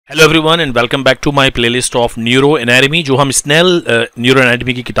Hello everyone and welcome back to my playlist of neuro anatomy जो हम snail neuro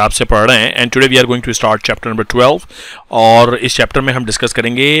anatomy की किताब से पढ़ रहे हैं। And today we are going to start chapter number 12 और इस चैप्टर में हम डिस्कस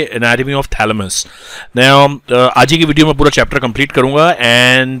करेंगे एनाटमी ऑफ थैलेमस। आज ही की वीडियो में पूरा चैप्टर कंप्लीट करूंगा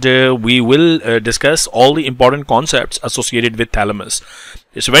and we will discuss all the important concepts associated with thalamus.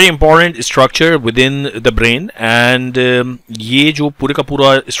 It's very important structure with in the brain and ये जो पूरे का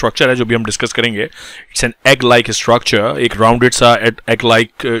पूरा स्ट्रक्चर है जो भी हम डिस्कस करेंगे, it's an egg like structure, एक राउंडेड सा egg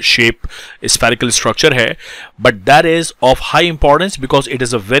like shape spherical structure है, but that is of high importance because it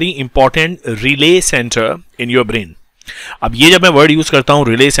is a very important relay centre in your brain. अब ये जब मैं वर्ड यूज करता हूं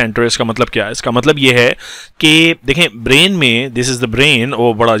रिले सेंटर, इसका मतलब क्या है? इसका मतलब ये है कि देखें ब्रेन में, दिस इज द ब्रेन,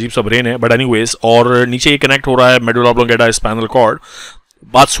 वो बड़ा अजीब सा ब्रेन है बट एनीवेज, और नीचे ये कनेक्ट हो रहा है मेडुला ऑब्लोंगेटा स्पाइनल कॉर्ड।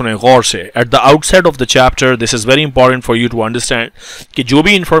 बात सुने गौर से। At the outset of the chapter this is very important for you to understand कि जो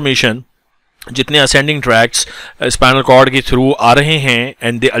भी इंफॉर्मेशन, जितने असेंडिंग ट्रैक्ट्स स्पाइनल कॉर्ड के थ्रू आ रहे हैं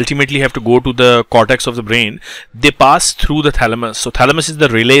and they ultimately have to go to the cortex of the brain, they pass through the thalamus. So thalamus is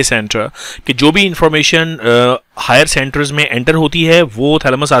the relay centre कि जो भी इंफॉर्मेशन हायर सेंटर्स में enter होती है वो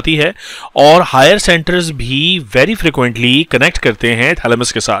थैलेमस आती है, और हायर सेंटर्स भी वेरी फ्रिक्वेंटली कनेक्ट करते हैं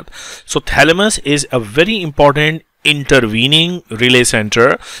थैलेमस के साथ। सो thalamus is a very important intervening relay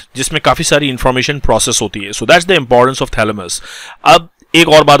centre जिसमें काफी सारी इंफॉर्मेशन प्रोसेस होती है। So that's the importance of thalamus. अब एक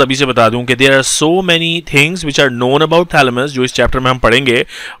और बात अभी से बता दूं कि there are so many things which are known about thalamus जो इस चैप्टर में हम पढ़ेंगे,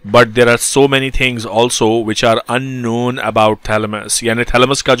 but there are so many things also which are unknown about thalamus. यानी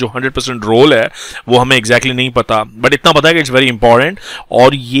थैलेमस का जो 100% रोल है वो हमें एग्जैक्टली नहीं पता, बट इतना पता है कि इट्स वेरी इंपॉर्टेंट।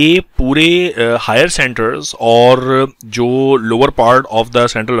 और ये पूरे हायर सेंटर्स और जो lower part of the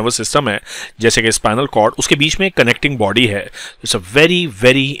central nervous system है जैसे कि स्पाइनल कॉर्ड, उसके बीच में कनेक्टिंग बॉडी है। It's a very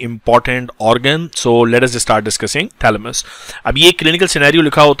very important organ. So let us start discussing thalamus. अब ये क्लिनिकल सिनेरियो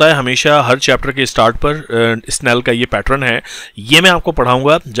लिखा होता है हमेशा हर चैप्टर के स्टार्ट पर, स्नेल का ये पैटर्न है। ये मैं आपको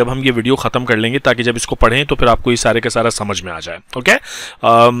पढ़ाऊंगा जब हम ये वीडियो खत्म कर लेंगे, ताकि जब इसको पढ़ें तो फिर आपको ये सारे का सारा समझ में आ जाए। ओके,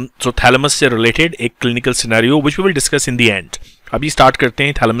 सो थैलेमस से रिलेटेड एक clinical scenario which we will discuss in the end. अभी स्टार्ट करते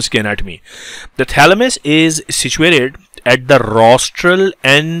हैं थैलेमस की anatomy. The thalamus is situated at the rostral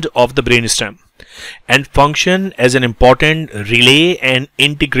end of the brain stem and function as an important relay and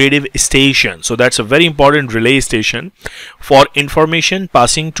integrative station. So that's a very important relay station for information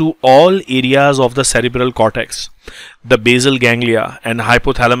passing to all areas of the cerebral cortex, the basal ganglia and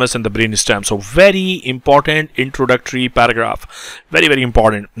hypothalamus and the brain stem. So very important introductory paragraph, very very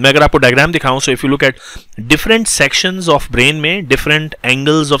important. मैं अगर आपको diagram दिखाऊं, so if you look at different sections of brain में different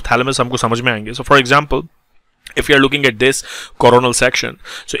angles of thalamus हमको समझ में आएंगे. So for example, if you are looking at this coronal section,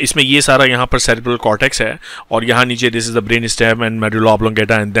 so इसमें ये सारा यहाँ पर cerebral cortex है, और यहाँ नीचे this is the brain stem and medulla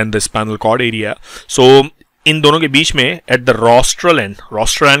oblongata and then the spinal cord area. So इन दोनों के बीच में at the rostral end,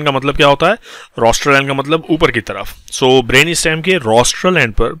 rostral end का मतलब क्या होता है? rostral end का मतलब ऊपर की तरफ। So brain stem के rostral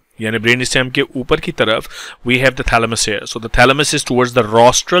end पर, यानी ब्रेन स्टेम के ऊपर की तरफ, we have the thalamus here. So the thalamus is towards the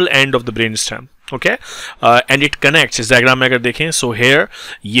rostral end of the brain stem. Okay, and it connects. इस डायग्राम में अगर देखें, so here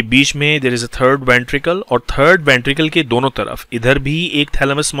ये बीच में there is a third ventricle, और third ventricle के दोनों तरफ इधर भी एक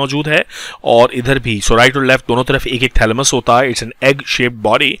थैलेमस मौजूद है और इधर भी, so right और left दोनों तरफ एक एक थैलेमस होता है। It's an egg shaped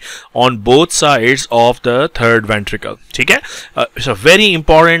body on both sides of the third ventricle. ठीक है, it's a very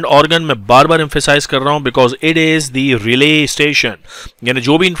important organ। मैं बार बार emphasize कर रहा हूँ because it is the relay station। यानी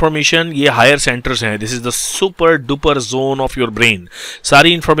जो भी इंफॉर्मेशन ये हायर सेंटर्स हैं, this is the super duper zone of your brain.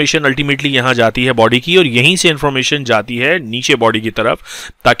 सारी इंफॉर्मेशन अल्टीमेटली यहाँ जाती है बॉडी की, और यहीं से इंफॉर्मेशन जाती है नीचे बॉडी की तरफ,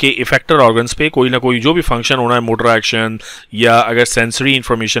 ताकि इफेक्टर ऑर्गन्स पे कोई ना कोई जो भी फंक्शन होना है, मोटर एक्शन या अगर सेंसरी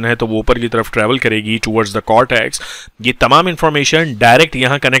इंफॉर्मेशन है तो वो ऊपर की तरफ ट्रेवल करेगी टुवर्ड्स द कॉर्टेक्स। ये तमाम इंफॉर्मेशन डायरेक्ट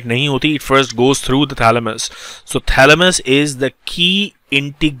यहाँ कनेक्ट नहीं होती, it first goes through the thalamus. So thalamus is the key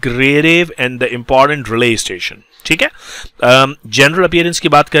integrative and the important relay station. ठीक है, जनरल अपीयरेंस की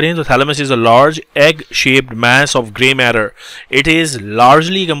बात करें तो thalamus is a large egg shaped mass of grey matter. It is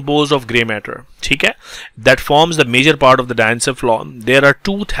largely composed of grey matter. ठीक है, that forms the major part of the डायंसेफ्लॉन। There are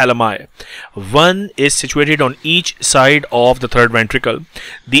to थैलेमाई, one is situated on each side of the third ventricle.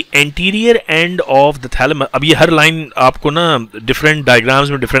 The anterior end of the thalamus, अब ये हर line आपको ना different diagrams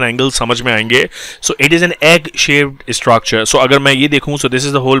में different angles समझ में आएंगे। So it is an egg shaped structure. सो अगर मैं ये देखूं, so this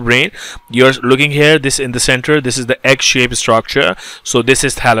is the whole brain, you are looking here, this in the centre, this is the egg shaped structure. So this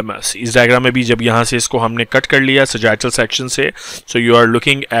is thalamus. इस diagram में भी जब यहाँ से इसको हमने कट कर लिया sagittal section से, so you are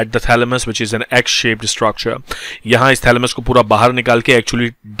looking at the thalamus which is an egg shaped structure. यहाँ इस thalamus को पूरा बाहर निकाल के actually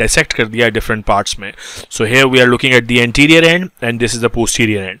dissect कर दिया है different parts में. So here we are looking at the anterior end and this is the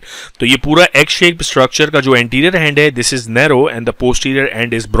posterior end. तो ये पूरा egg shaped structure का जो anterior end है, this is narrow and the posterior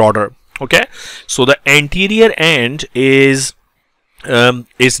end is broader. Okay, so the anterior end is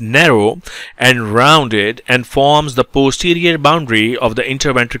is narrow and rounded and forms the posterior boundary of the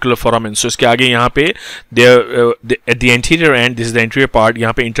interventricular foramen. So इसके आगे यहाँ पे at the anterior end, this is the anterior part,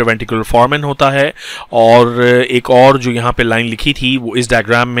 यहाँ पे interventricular foramen होता है. और एक और जो यहाँ पे लाइन लिखी थी वो इस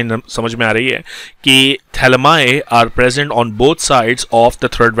डायग्राम में समझ में आ रही है कि thalami are present on both sides of the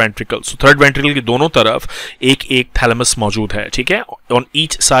third ventricle. So third ventricle की दोनों तरफ एक thalamus मौजूद है, ठीक है, on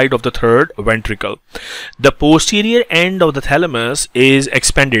each side of the third ventricle. The posterior end of the thalamus is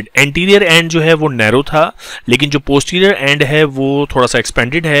expanded. Anterior end जो है वो narrow था, लेकिन जो posterior end है वो थोड़ा सा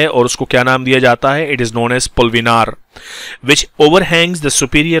expanded है और उसको क्या नाम दिया जाता है? It is known as pulvinar, which overhangs the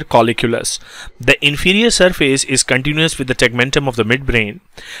superior colliculus. The inferior surface is continuous with the tegmentum of the midbrain.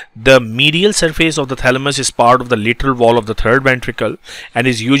 The medial surface of the thalamus is part of the lateral wall of the third ventricle and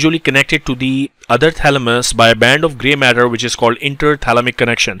is usually connected to the other thalamus by a band of gray matter which is called interthalamic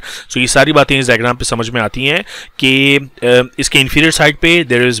connection. So ये सारी बातें इस diagram पे समझ में आती हैं कि इसके inferior side पे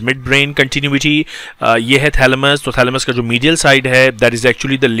there is midbrain continuity. ये है thalamus, तो thalamus का जो medial side है that is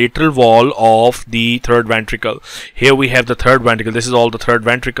actually the lateral wall of the third ventricle. Here we have the third ventricle. This is all the third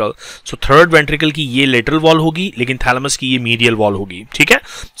ventricle. So third ventricle की ये lateral wall होगी, लेकिन thalamus की ये medial wall होगी, ठीक है.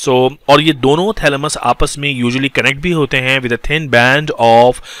 So और ये दोनों thalamus आपस में usually connect भी होते हैं with a thin band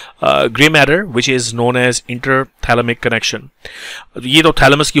of gray matter which is known as interthalamic connection. ये तो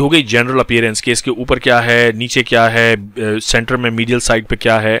thalamus की हो गई general appearance कि इसके ऊपर क्या है, नीचे क्या है, center में medial side पे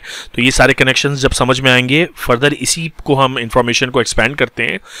क्या है. तो ये सारे connections जब समझ में आएंगे further इसी को हम information को expand करते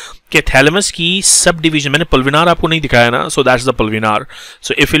हैं कि thalamus की सब division, मैंने pulvinar आपको नहीं दिखाया ना, so that's the pulvinar.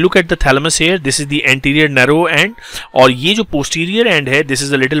 So if you look at the thalamus here, this is the anterior narrow end और ये जो posterior end है this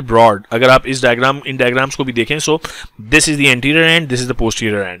is a little broad. अगर आप इस diagram इन diagrams को भी देखें, so this is the anterior end, this is the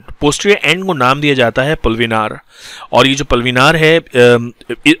posterior end. Posterior end को नाम दिया जाता है pulvinar और ये जो pulvinar है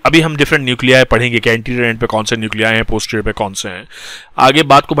अभी हम different nuclei पढ़ेंगे कि anterior end पे कौन से nuclei हैं, posterior पे कौन से हैं. आगे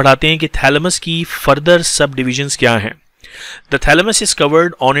बात को बढ़ाते हैं कि thalamus की further subdivisions क्या हैं. The thalamus is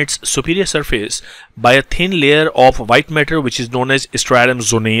covered on its superior surface by a thin layer of white matter which is known as stratum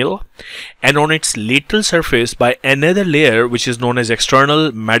zonale, and on its lateral surface by another layer which is known as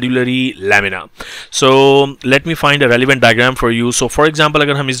external medullary lamina. So let me find a relevant diagram for you. So for example,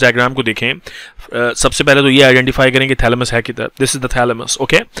 अगर हम इस diagram को देखें, सबसे पहले तो ये identify करें कि thalamus है किधर. This is the thalamus,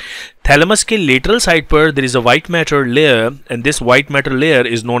 okay? Thalamus के lateral side पर there is a white matter layer and this white matter layer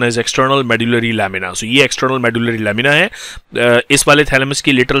is known as external medullary lamina. So ये external medullary lamina है, इस वाले thalamus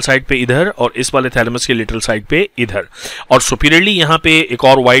की lateral side पे इधर और इस वाले thalamus के lateral side पे इधर. और superiorly यहाँ पे एक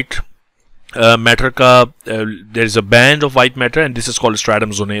और white matter का there is a band of white matter and this is called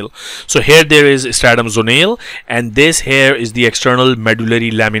stratum zonale. So here there is stratum zonale and this here is the external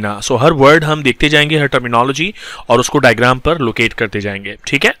medullary lamina. So her word हम देखते जाएंगे, हर terminology और उसको diagram पर locate करते जाएंगे,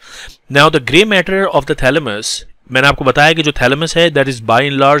 ठीक है. Now the gray matter of the thalamus, मैंने आपको बताया कि जो thalamus है that is by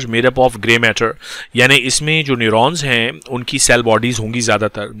and large made up of gray matter, यानी इसमें जो neurons हैं उनकी cell bodies होंगी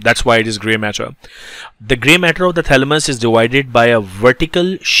ज़्यादातर. That's why it is gray matter. The gray matter of the thalamus is divided by a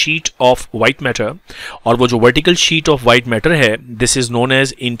vertical sheet of white matter और वो जो vertical sheet of white matter है this is known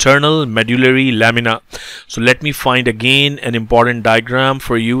as internal medullary lamina. So let me find again an important diagram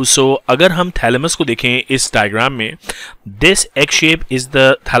for you. So अगर हम thalamus को देखें इस diagram में, this egg shape is the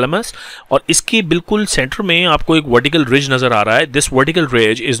thalamus और इसके बिल्कुल center में आपको एक vertical ridge नजर आ रहा है. This vertical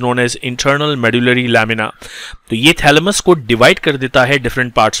ridge is known as internal medullary lamina. तो ये thalamus को divide कर देता है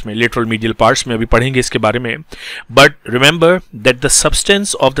different parts में, lateral medial parts में, अभी पढ़ेंगे इसके बारे में. But remember that the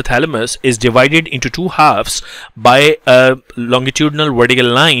substance of the thalamus is divided into two halves by a longitudinal vertical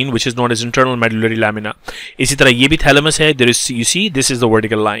line which is known as internal medullary lamina. इसी तरह ये भी thalamus है. There is, you see, this is the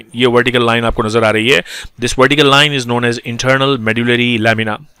vertical line. ये vertical line आपको नजर आ रही है. This vertical line is known as internal medullary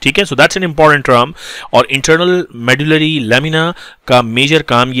lamina. ठीक है, so that's an important term. और internal medullary lamina का major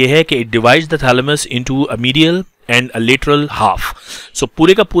काम ये है कि it divides the thalamus into a medial and a lateral half. So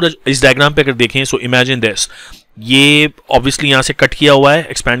पूरे का पूरा इस diagram पे अगर देखें, so imagine this. ये obviously यहाँ से कट किया हुआ है,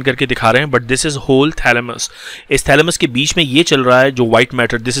 expand करके दिखा रहे हैं, but this is whole thalamus. इस thalamus के बीच में ये चल रहा है जो white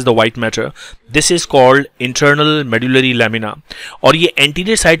matter, this is the white matter. This is called internal medullary lamina. और ये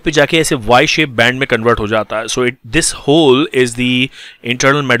anterior side पे जाके ऐसे Y-shaped band में convert हो जाता है. So this whole is the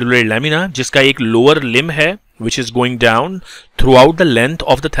internal medullary lamina, जिसका एक lower limb है which is going down throughout the length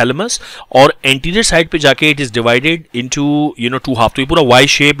of the thalamus और anterior side पे जाके it is divided into two half. तो ये पूरा Y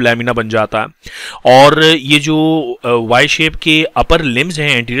shape lamina बन जाता है और ये जो Y shape के upper limbs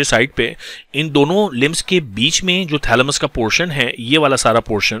हैं anterior side पे, इन दोनों limbs के बीच में जो thalamus का portion है, ये वाला सारा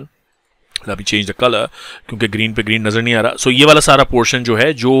portion अभी चेंज द कलर क्योंकि ग्रीन पे ग्रीन नजर नहीं आ रहा. सो ये वाला सारा पोर्शन जो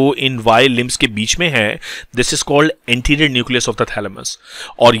है जो इन वाई लिम्स के बीच में है, this is called anterior nucleus of the thalamus.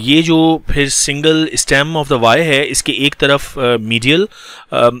 और ये जो फिर single stem of the Y है, इसके एक तरफ मीडियल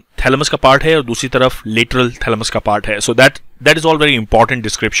थैलेमस का पार्ट है और दूसरी तरफ लेटरल थैलेमस का पार्ट है. So that is all very important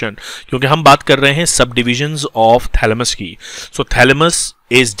description, क्योंकि हम बात कर रहे हैं सब डिविजन्स ऑफ थैलेमस की. सो thalamus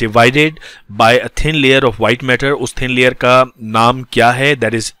is divided by a thin layer of white matter. उस thin layer का नाम क्या है?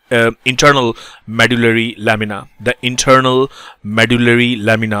 That is internal medullary lamina. The internal medullary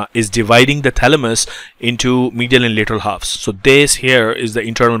lamina is dividing the thalamus into medial and lateral halves. So this here is the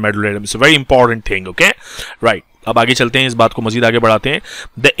internal medullary lamina. It's a very important thing, okay? Right. अब आगे चलते हैं, इस बात को मजीद आगे बढ़ाते हैं.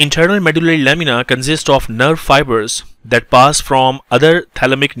 The internal medullary lamina consists of nerve fibers that pass from other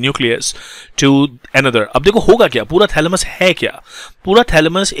thalamic nucleus to another. अब देखो होगा क्या, पूरा थैलेमस है क्या? पूरा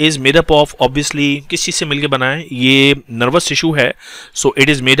thalamus is made up of, obviously किस चीज से मिलकर बना है? ये नर्वस टिश्यू है. So it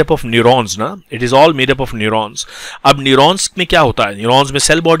is made up of neurons ना, it is all made up of neurons. अब न्यूरॉन्स में क्या होता है? न्यूरॉन्स में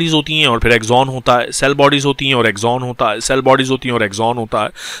सेल बॉडीज होती हैं और फिर एक्सॉन होता है, सेल बॉडीज होती हैं और एक्सॉन होता है, सेल बॉडीज होती हैं और एक्सॉन होता है.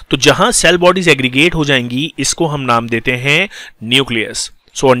 तो जहां सेल बॉडीज एग्रीगेट हो जाएंगी, इसको हम नाम देते हैं nucleus.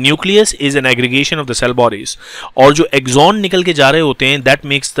 So a nucleus is an aggregation of the cell bodies. और जो एक्सॉन निकल के जा रहे होते हैं, that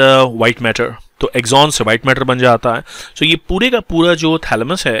makes the white matter. तो एक्सॉन से white matter बन जाता है. So ये पूरे का पूरा जो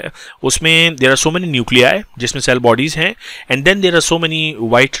थैलेमस है, उसमें there are so many nuclei जिसमें सेल बॉडीज हैं, and then there are so many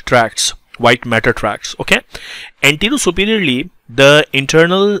white tracts, white matter tracts. Okay. Anterosuperiorly, the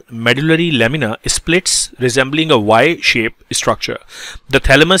internal medullary lamina splits resembling a Y-shaped structure. The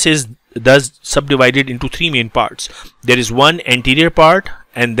thalamus is thus subdivided into three main parts. There is one anterior part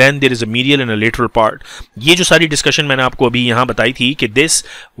and then there is a medial and a lateral part. ये जो सारी discussion मैंने आपको अभी यहाँ बताई थी कि this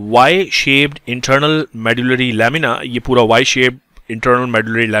Y-shaped internal medullary lamina, ये पूरा Y-shaped इंटरनल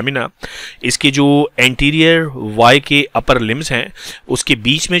मेडुलरी लैमिना, इसके जो एंटीरियर वाई के अपर लिम्स हैं, उसके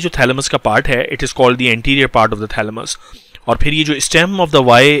बीच में जो थैलेमस का पार्ट है, it is called the anterior part of the thalamus. और फिर ये जो stem of the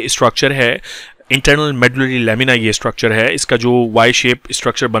Y structure है, इंटरनल मेडुलरी लैमिना ये स्ट्रक्चर है, इसका जो वाई शेप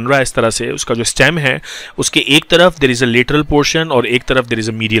स्ट्रक्चर बन रहा है इस तरह से, उसका जो स्टेम है, उसके एक तरफ there is a lateral portion और एक तरफ there is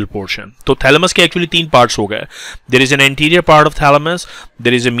a medial portion. तो थैलेमस के एक्चुअली तीन पार्ट्स हो गए. There is an anterior part of thalamus,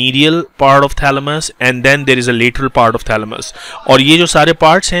 there is a medial part of thalamus and then there is a lateral part of thalamus. और ये जो सारे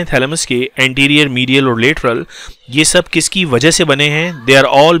parts हैं थैलेमस के, एंटीरियर, मीडियल और लेटरल, ये सब किसकी वजह से बने हैं? They are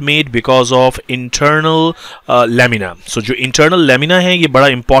all made because of internal lamina. सो जो इंटरनल लैमिना है, ये बड़ा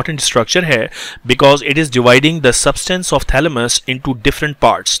इंपॉर्टेंट स्ट्रक्चर है because it is dividing the substance of thalamus into different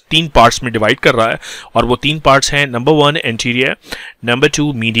parts. तीन पार्ट्स में डिवाइड कर रहा है, और वो तीन पार्ट्स हैं, number 1 anterior, number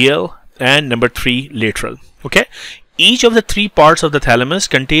 2 medial and number 3 lateral. Okay. Each of the three parts of the thalamus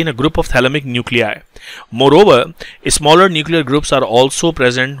contain a group of thalamic nuclei. Moreover, smaller nuclear groups are also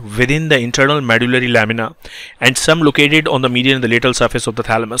present within the internal medullary lamina and some located on the medial and the lateral surface of the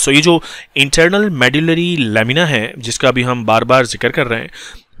thalamus. So ये जो internal medullary lamina है, जिसका अभी हम बार बार जिक्र कर रहे हैं,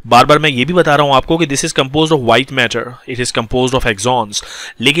 बार बार मैं ये भी बता रहा हूँ आपको कि this is composed of white matter, it is composed of exons.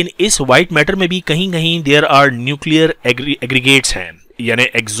 लेकिन इस वाइट मैटर में भी कहीं कहीं देयर आर न्यूक्लियर एग्रीगेट्स हैं, यानी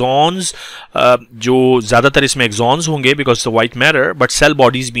एक्सॉन्स, जो ज़्यादातर इसमें एक्सॉन्स होंगे because the white matter, but cell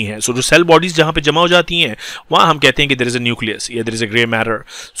bodies भी हैं. सो जो सेल बॉडीज जहाँ पे जमा हो जाती हैं, वहाँ हम कहते हैं कि देयर इज अ न्यूक्लियस या there is a grey matter.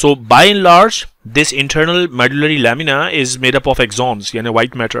 So bye and large this internal medullary lamina is made up of exons यानी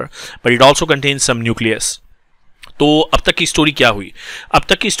white matter, but it also contains some nucleus. तो अब तक की स्टोरी क्या हुई? अब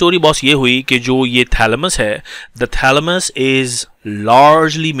तक की स्टोरी बॉस ये हुई कि जो ये थैलेमस है, the thalamus is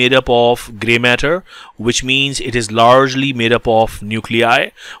largely made up of gray matter, which means it is largely made up of nuclei,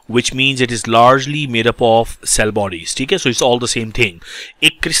 which means it is largely made up of cell bodies. ठीक है, so it's all the same thing.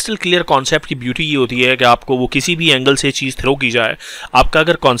 एक crystal clear concept की beauty ये होती है कि आपको वो किसी भी एंगल से चीज़ थ्रो की जाए, आपका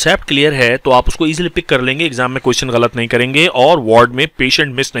अगर कॉन्सेप्ट क्लियर है तो आप उसको इजीली पिक कर लेंगे, एग्जाम में क्वेश्चन गलत नहीं करेंगे और वार्ड में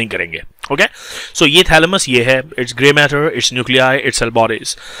पेशेंट मिस नहीं करेंगे. ओके, सो ये थैलेमस ये है, it's grey matter, it's nuclei, it's cell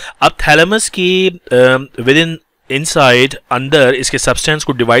bodies. अब थैलेमस की विद इन इनसाइड अंदर इसके सब्सटेंस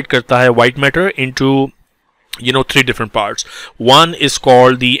को डिवाइड करता है white matter into three different parts. One is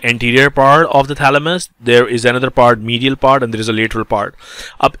called the anterior part of the thalamus. There is another part, medial part, and there is a lateral part.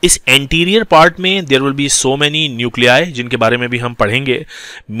 अब इस anterior part में there will be so many nuclei, जिनके बारे में भी हम पढ़ेंगे.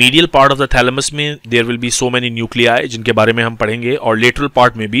 Medial part of the thalamus में there will be so many nuclei, जिनके बारे में हम पढ़ेंगे. और lateral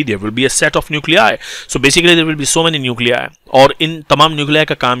part में भी there will be a set of nuclei. So basically there will be so many nuclei. और इन तमाम न्यूक्लियाई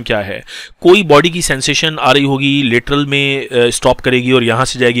का काम क्या है? कोई बॉडी की सेंसेशन आ रही होगी, लेटरल में स्टॉप करेगी और यहाँ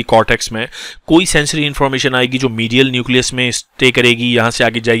से जाएगी कॉर्टेक्स में. कोई सेंसरी इंफॉर्मेशन आएगी जाएगी जो मीडियल न्यूक्लियस में स्टे करेगी, यहाँ से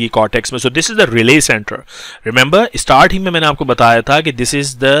आगे जाएगी कॉर्टेक्स में. So this is the relay centre. Remember start ही में मैंने आपको बताया था कि this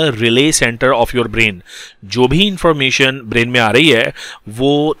is the relay centre of your brain. जो भी इंफॉर्मेशन ब्रेन में आ रही है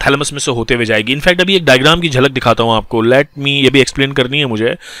वो थैलेमस में से होते हुए जाएगी. इनफैक्ट अभी एक डायग्राम की झलक दिखाता हूँ आपको. लेट मी, ये भी एक्सप्लेन करनी है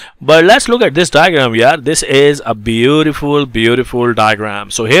मुझे, but let's look at this diagram यार. This is a beautiful diagram.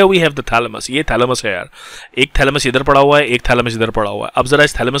 So here we have the thalamus. ये थैलेमस है यार. एक थैलेमस इधर पड़ा हुआ है, एक थैलेमस इधर पड़ा हुआ है. अब जरा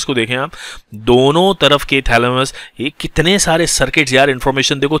इस थैलेमस को देखें आप, दोनों तरफ के थैलेमस, ये कितने सारे सर्किट्स यार.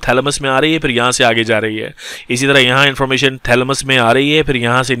 इंफॉर्मेशन देखो थैलेमस में आ रही है, फिर यहाँ से आगे जा रही है. इसी तरह यहाँ इंफॉर्मेशन थैलेमस में आ रही है, फिर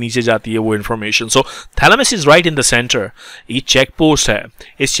यहाँ से नीचे जाती है वो information. So thalamus is right in the centre. ये चेक पोस्ट है.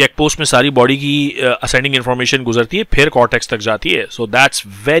 इस चेक पोस्ट में सारी बॉडी की असेंडिंग इंफॉर्मेशन गुजरती है, फिर कॉर्टेक्स तक जाती है. So that's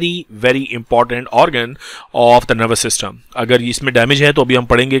very important organ of the nervous system. अगर इसमें डैमेज है तो अभी हम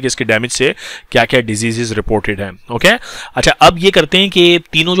पढ़ेंगे कि इसके डैमेज से क्या क्या डिजीजेस रिपोर्टेड हैं. ओके अच्छा, अब ये करते हैं कि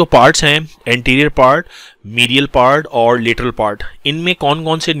तीनों जो पार्ट्स हैं, एंटीरियर पार्ट, मीडियल पार्ट और लेटरल पार्ट, इनमें कौन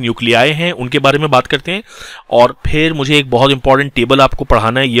कौन से न्यूक्लियाई हैं उनके बारे में बात करते हैं. और फिर मुझे एक बहुत इंपॉर्टेंट टेबल आपको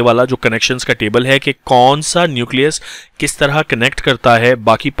पढ़ाना है, ये वाला जो कनेक्शंस का टेबल है, कि कौन सा न्यूक्लियस किस तरह कनेक्ट करता है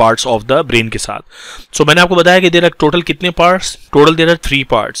बाकी पार्ट्स ऑफ द ब्रेन के साथ. सो मैंने आपको बताया कि देयर आर टोटल कितने parts. Total there are 3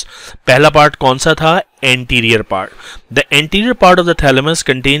 parts. पहला पार्ट कौन सा था? Anterior part. The anterior part of the thalamus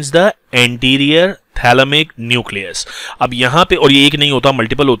contains the anterior thalamic nucleus. अब यहाँ पे, और ये एक नहीं होता,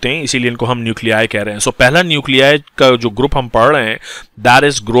 मल्टीपल होते हैं, इसीलिए इनको हम न्यूक्लियाई कह रहे हैं. सो पहला न्यूक्लियाई का जो ग्रुप हम पढ़ रहे हैं, that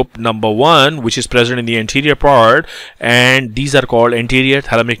is group number 1 which is present in the anterior part, and these are called anterior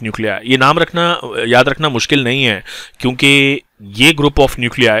thalamic nuclei. ये नाम रखना, याद रखना मुश्किल नहीं है, क्योंकि ये group of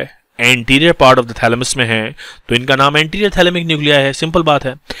nuclei anterior part of the thalamus में है, तो इनका नाम एंटीरियर थैलेमिक न्यूक्लियाई है. सिंपल बात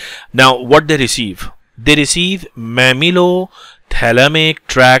है. Now what they receive? They receive mammillothalamic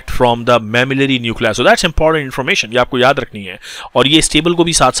tract from the mammillary nucleus. So that's important information. ये आपको याद रखनी है, और ये इस टेबल को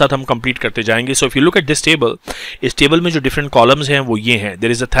भी साथ साथ हम कंप्लीट करते जाएंगे. So if you look at this table, इस टेबल में जो डिफरेंट कॉलम्स हैं वो ये हैं.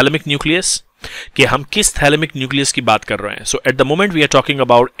 There is a thalamic nucleus, कि हम किस थैलेमिक न्यूक्लियस की बात कर रहे हैं. सो at the moment we are talking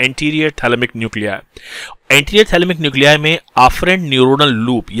about anterior thalamic nuclei. Anterior thalamic nuclei में आफ्रेंट न्यूरोनल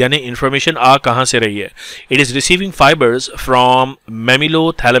लूप, यानी इंफॉर्मेशन आ कहां से रही है? It is receiving fibres from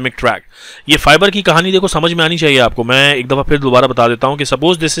मेमिलोथैलेमिक tract. ये फाइबर की कहानी देखो समझ में आनी चाहिए आपको. मैं एक दफा फिर दोबारा बता देता हूं कि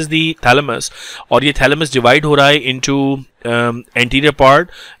suppose this is the thalamus, और ये थैलेमस डिवाइड हो रहा है into anterior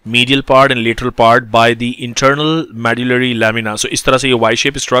part, medial part and lateral part by the internal medullary lamina. So इस तरह से ये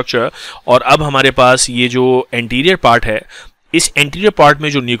Y-shape structure. और अब हमारे पास ये जो anterior part है, इस anterior part में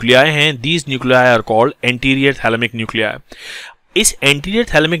जो न्यूक्लियाई हैं, these nuclei are called anterior thalamic nuclei. इस एंटीरियर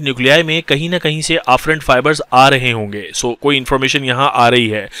थैलेमिक न्यूक्लियाई में कहीं ना कहीं से आफ्रेंट फाइबर्स आ रहे होंगे. सो कोई इंफॉर्मेशन यहाँ आ रही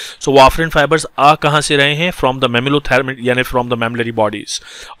है. सो वो आफ्रेंट फाइबर्स आ कहाँ से रहे हैं? फ्रॉम द मेमिलोथैलेमिक, यानी from the mammillary bodies,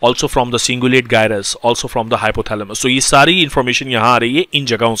 also from the cingulate gyrus, also from the hypothalamus. सो ये सारी इंफॉर्मेशन यहाँ आ रही है इन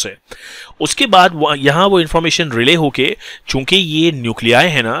जगहों से. उसके बाद यहाँ वो इंफॉर्मेशन रिले होके, चूंकि ये न्यूक्लियाई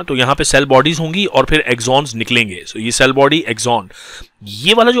है ना, तो यहाँ पे सेल बॉडीज होंगी और फिर एक्सॉन्स निकलेंगे. सो ये सेल बॉडी, एक्सॉन,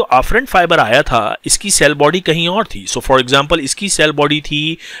 ये वाला जो आफ्रेंट फाइबर आया था, इसकी सेल बॉडी कहीं और थी. सो फॉर एग्जांपल इसकी सेल बॉडी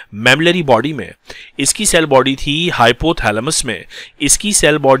थी मेमिलरी बॉडी में, इसकी सेल बॉडी थी हाइपोथैलेमस में, इसकी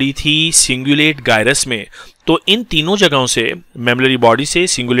सेल बॉडी थी सिंगुलेट गायरस में. तो इन तीनों जगहों से, मेमिलरी बॉडी से,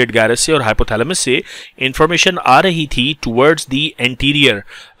 सिंगुलेट गायरस से और हाइपोथैलेमस से इंफॉर्मेशन आ रही थी towards the anterior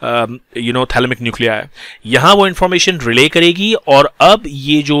thalamic nuclei. यहाँ वो इंफॉर्मेशन रिले करेगी, और अब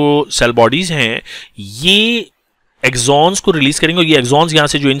ये जो सेल बॉडीज हैं ये एक्सॉन्स को रिलीज करेंगे. और ये एक्सॉन्स यहाँ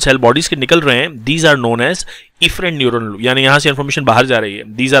से जो इन सेल बॉडीज के निकल रहे हैं, these are known as efferent neural loop, यानी यहाँ से इंफॉर्मेशन बाहर जा रही है.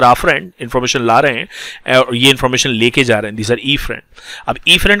 दीज आर आफ्रेंट, इंफॉर्मेशन ला रहे हैं और ये इंफॉर्मेशन लेके जा रहे हैं. These are efferent. अब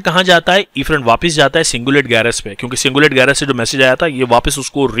इफरेंट कहाँ जाता है? इफरेंट वापस जाता है सिंगुलेट गायरस पे, क्योंकि सिंगुलेट गायरस से जो मैसेज आया था ये वापस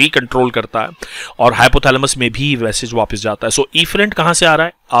उसको रिकंट्रोल करता है, और हाइपोथैलेमस में भी मैसेज वापस जाता है. सो इफरेंट कहाँ से आ रहा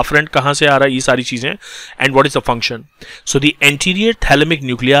है, आफ्रेंट कहाँ से आ रहा है, ये सारी चीजें. And what is the function? So the anterior thalamic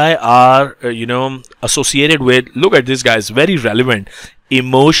nuclei are associated with, look at this guys, very relevant,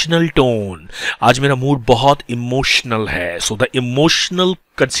 emotional tone. आज मेरा मूड बहुत इमोशनल है. So the emotional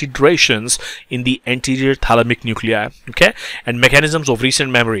considerations in the anterior thalamic nuclei, okay, and mechanisms of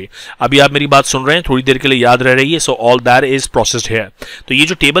recent memory. अभी आप मेरी बात सुन रहे हैं, थोड़ी देर के लिए याद रह रही है. so all that is processed here. तो ये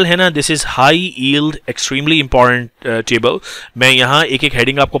जो टेबल है ना, this is high yield extremely important table. मैं यहाँ एक एक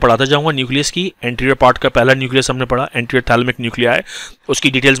हेडिंग आपको पढ़ाता जाऊंगा न्यूक्लियस की. एंटीरियर पार्ट का पहला न्यूक्लियस हमने पढ़ा, एंटीरियर थैलेमिक न्यूक्लियाई. उसकी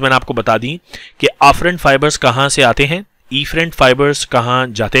डिटेल्स मैंने आपको बता दी कि आफ्रेंट फाइबर्स कहाँ से आते हैं, इफरेंट फाइबर्स कहाँ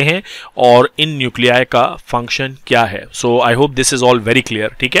जाते हैं, और इन न्यूक्लियाई का फंक्शन क्या है. सो I hope this is all very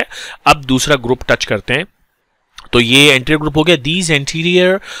clear. ठीक है, अब दूसरा ग्रुप टच करते हैं. तो ये एंटीरियर ग्रुप हो गया. These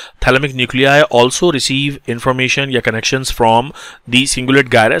anterior thalamic nuclei also receive information या connections from the cingulate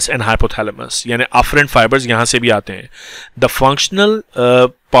gyrus and hypothalamus, यानी आफ्रेंट फाइबर्स यहाँ से भी आते हैं. द फंक्शनल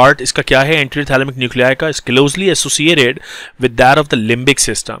पार्ट इसका क्या है एंटीरियर थैलेमिक न्यूक्लियाई का, is closely associated with that of the limbic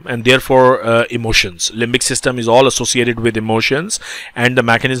system and therefore emotions. Limbic system is all associated with emotions and the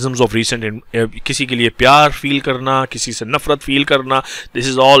mechanisms of recent, किसी के लिए प्यार फील करना, किसी से नफरत फील करना, this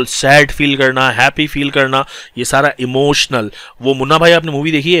is all sad feel करना, हैप्पी फील करना, ये सारा इमोशनल. वो मुन्ना भाई आपने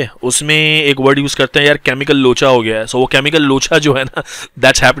मूवी देखी है, उसमें एक वर्ड यूज करते हैं यार केमिकल लोचा हो गया है. सो वो केमिकल लोचा जो है ना,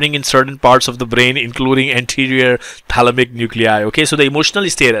 that's happening in certain parts of the brain including anterior thalamic nuclei. Okay, so the emotional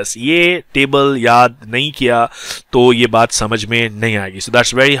status, ये टेबल याद नहीं किया तो ये बात समझ में नहीं आएगी. So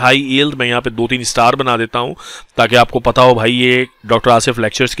that's very high yield. मैं यहाँ पे 2-3 स्टार बना देता हूँ ताकि आपको पता हो भाई ये डॉक्टर आसिफ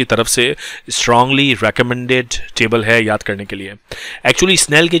लेक्चर्स की तरफ से स्ट्रांगली रेकमेंडेड टेबल है याद करने के लिए. एक्चुअली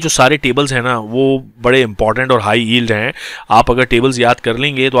स्नेल के जो सारे टेबल्स हैं ना वो बड़े इंपॉर्टेंट और हाई यील्ड हैं. आप अगर टेबल्स याद कर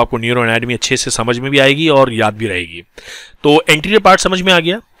लेंगे तो आपको न्यूरो एनाटॉमी अच्छे से समझ में भी आएगी और याद भी रहेगी. तो एंटीरियर पार्ट समझ में आ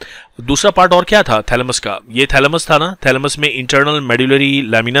गया. दूसरा पार्ट और क्या था थैलेमस का, ये थैलेमस था ना. थैलेमस में इंटरनल मेडुलरी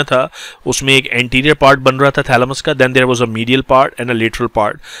लैमिना था, उसमें एक एंटीरियर पार्ट बन रहा था थैलेमस का. Then there was a medial part and a lateral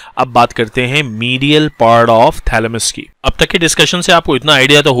part. अब बात करते हैं मीडियल पार्ट ऑफ थैलेमस की. अब तक के डिस्कशन से आपको इतना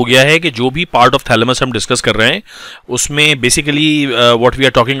आइडिया तो हो गया है कि जो भी पार्ट ऑफ थैलेमस हम डिस्कस कर रहे हैं उसमें basically what we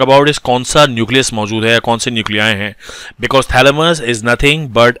are talking about is कौन सा न्यूक्लियस मौजूद है, कौन से न्यूक्लियाई हैं. Because thalamus is nothing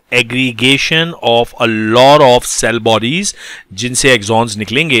but aggregation of a lot of cell bodies जिनसे एक्सॉन्स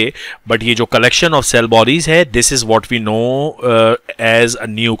निकलेंगे. बट ये जो कलेक्शन ऑफ सेल बॉडीज है this is what we know as a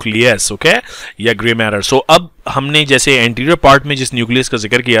nucleus. Okay, या ग्रे मैटर. सो अब हमने जैसे एंटीरियर पार्ट में जिस न्यूक्लियस का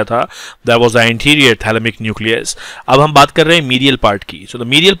जिक्र किया था that was the anterior thalamic nucleus. अब हम बात कर रहे हैं मीडियल पार्ट की. So the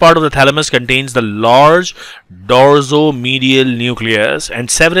medial part of the thalamus contains the large dorsomedial nucleus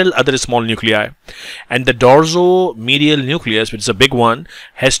and several other small nuclei, and the dorsomedial nucleus, which is a big one,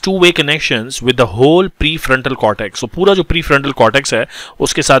 has two-way connections with the whole prefrontal cortex. So पूरा जो prefrontal cortex है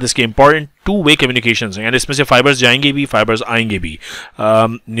उसके साथ इसके important two-way communications हैं, and इसमें से fibers जाएंगे भी, fibers आएंगे भी.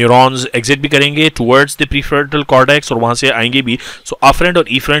 न्यूरॉन्स एग्जिट भी करेंगे towards the prefrontal cortex और वहाँ से आएंगे भी. So afferent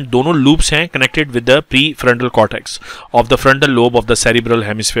और efferent दोनों loops हैं connected with the prefrontal cortex of the frontal lobe of the cerebral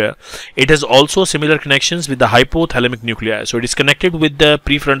hemisphere. It has also similar connections with the hypothalamic nuclei. So it is connected with the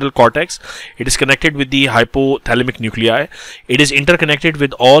prefrontal cortex. It is connected with the hypothalamic nuclei. It is interconnected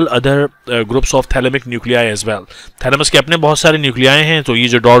with all other groups of thalamic nuclei as well. Thalamus के अपने बहुत सारे nuclei हैं, तो ये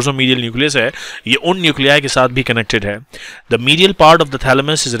जो dorsomedial nucleus है ये उन न्यूक्लियाई के साथ भी कनेक्टेड है. The medial part of the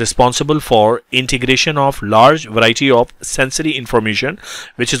thalamus is responsible for integration of large variety of sensory information,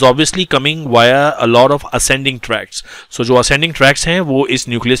 which is obviously coming via a lot of ascending tracts. So जो ascending tracts हैं वो इस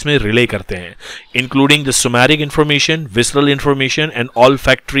nucleus में relay करते हैं, including the somatic information, visceral information and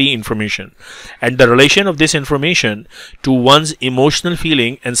olfactory information, and the relation of this information to one's emotional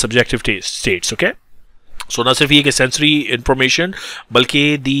feeling and subjective states. Okay, so ना सिर्फ ये कि सेंसरी इंफॉर्मेशन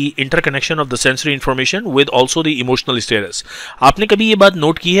बल्कि दी interconnection of the sensory information with also the emotional status. आपने कभी ये बात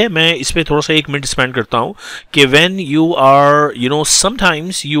note की है, मैं इस पर थोड़ा सा 1 मिनट स्पेंड करता हूँ कि when you are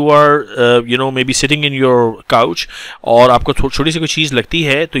sometimes you are may be sitting in your couch और आपको छोटी सी कोई चीज़ लगती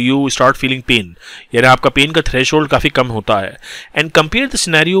है तो यू स्टार्ट फीलिंग पेन, यानी आपका पेन का थ्रेशोल्ड काफ़ी कम होता है. And compare the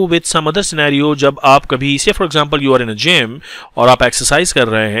scenario with some other scenario, जब आप कभी से for example you are in a gym और आप एक्सरसाइज कर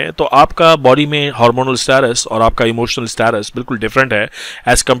रहे हैं तो आपका बॉडी में हार्मोनल और आपका इमोशनल स्टेटस बिल्कुल डिफरेंट है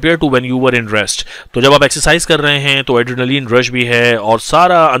as compare to when you were in rest. तो जब आप एक्सरसाइज कर रहे हैं तो एड्रेनलिन रश भी है और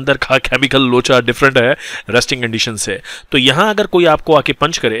सारा अंदर का केमिकल लोचा डिफरेंट है रेस्टिंग कंडीशन से. तो यहाँ अगर कोई आपको आके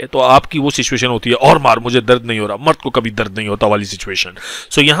पंच करे तो आपकी वो सिचुएशन होती है और मार मुझे दर्द नहीं हो रहा, मर्द को कभी दर्द नहीं होता वाली सिचुएशन.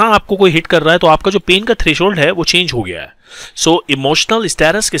 सो यहाँ आपको कोई हिट कर रहा है तो आपका जो पेन का थ्रेशोल्ड है वो चेंज हो गया है. सो इमोशनल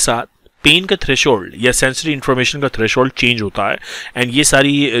स्टेटस के साथ पेन का थ्रेशोल्ड या सेंसरी इंफॉर्मेशन का थ्रेशोल्ड चेंज होता है. एंड ये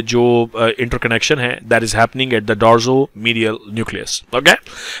सारी जो इंटरकनेक्शन है that is happening at the डॉर्सोमीडियल nucleus. Okay,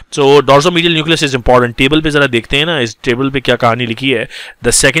 so डॉर्सोमीडियल nucleus is important. Table पे जरा देखते हैं ना, इस टेबल पे क्या कहानी लिखी है.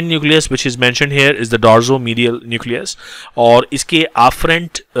 The second nucleus which is mentioned here is the डॉर्सोमीडियल nucleus, और इसके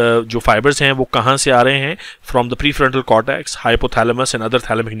आफ्रेंट जो फाइबर्स हैं वो कहाँ से आ रहे हैं, from the prefrontal cortex, hypothalamus and other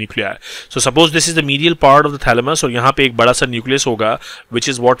thalamic nuclei. So suppose this is the medial part of the thalamus और यहाँ पे एक बड़ा सा न्यूक्लियस होगा which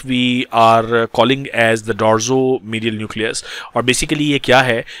is what we are calling as the dorsomedial nucleus. और बेसिकली ये क्या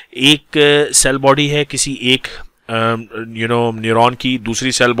है, एक सेल बॉडी है किसी एक न्यूरॉन की,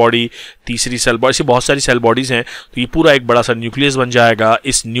 दूसरी सेल बॉडी, तीसरी सेल बॉडी, ऐसी बहुत सारी सेल बॉडीज हैं. तो ये पूरा एक बड़ा सा न्यूक्लियस बन जाएगा.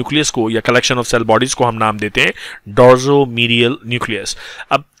 इस न्यूक्लियस को या कलेक्शन ऑफ सेल बॉडीज को हम नाम देते हैं डॉर्सोमीडियल न्यूक्लियस.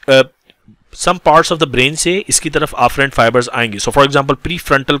 अब some parts of the brain से इसकी तरफ आफ्रेंट फाइबर्स आएंगे. So for example pre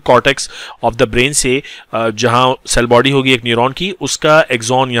frontal cortex of the brain से जहां सेल बॉडी होगी एक न्यूरॉन की, उसका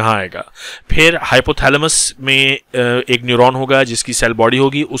एक्सॉन यहां आएगा. फिर हाइपोथैलेमस में एक न्यूरॉन होगा जिसकी सेल बॉडी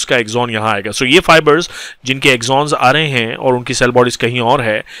होगी, उसका एक्सॉन यहां आएगा. सो ये फाइबर्स जिनके एक्सॉन्स आ रहे हैं और उनकी सेल बॉडीज कहीं और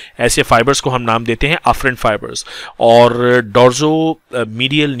है, ऐसे फाइबर्स को हम नाम देते हैं आफ्रेंट फाइबर्स. और डॉर्जो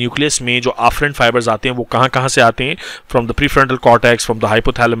मीडियल न्यूक्लियस में जो आफ्रेंट फाइबर्स आते हैं वो कहां कहां से आते हैं? From the prefrontal cortex, from the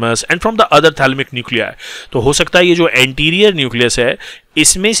hypothalamus and from the other thalamic nuclei. तो हो सकता है ये जो एंटीरियर न्यूक्लियस है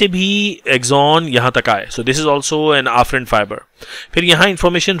इसमें से भी एक्सॉन यहां तक आए. So this is also an आफ्रेंट fibre. फिर यहां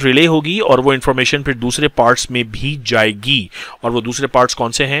इंफॉर्मेशन रिले होगी और वो इंफॉर्मेशन फिर दूसरे पार्ट्स में भी जाएगी. और वो दूसरे पार्ट्स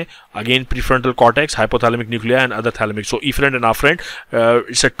कौन से हैं? Again prefrontal cortex, hypothalamic Nucleya and other thalamic. So efferent and आफ्रेंट,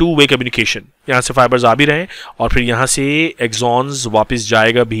 it's a two way communication. यहां से फाइबर्स आ भी रहे हैं और फिर यहां से एक्सॉन्स वापस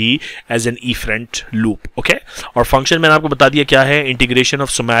जाएगा भी as an efferent loop. Okay, और फंक्शन मैंने आपको बता दिया क्या है. Integration of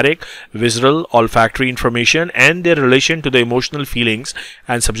somatic, visual, olfactory information and there relation to the emotional feelings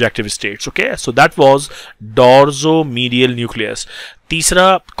and subjective states. Okay, so that was dorsomedial nucleus. तीसरा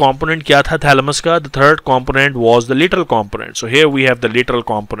component क्या था थैलेमस का? The third component was the lateral component. So here we have the lateral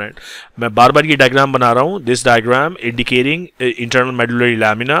component. मैं बार बार ये diagram बना रहा हूँ. This diagram indicating internal medullary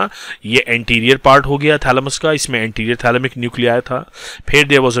lamina. ये anterior part हो गया थैलेमस का, इसमें anterior thalamic nuclei था. फिर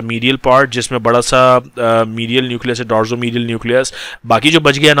there was a medial part जिसमें बड़ा सा medial nucleus है, dorsomedial nucleus. बाकी जो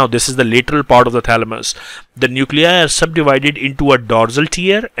बच गया now, this is the lateral part of the thalamus. The nuclei are subdivided into a dorsal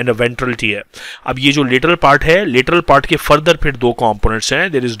tier and a ventral tier. अब ये जो lateral part है, lateral part के further फिर दो components हैं.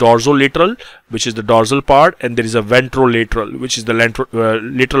 There is dorsolateral, which is the dorsal part, and there is a ventrolateral, which is the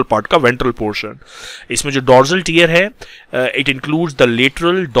lateral part का ventral portion. इसमें जो dorsal tier है, it includes the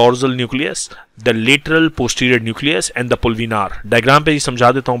lateral dorsal nucleus, the lateral posterior nucleus, and the pulvinar. Diagram पे ही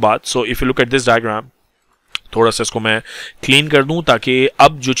समझा देता हूँ बात. So if you look at this diagram, थोड़ा सा इसको मैं क्लीन कर दूं ताकि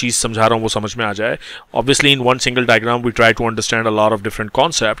अब जो चीज़ समझा रहा हूं वो समझ में आ जाए. Obviously in one single diagram we try to understand a lot of different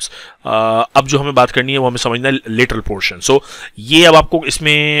concepts. अब जो हमें बात करनी है वो हमें समझना है लेटरल पोर्शन. सो ये अब आपको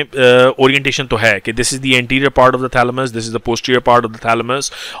इसमें ओरिएंटेशन तो है कि this is the anterior part of the thalamus, this is the posterior part of the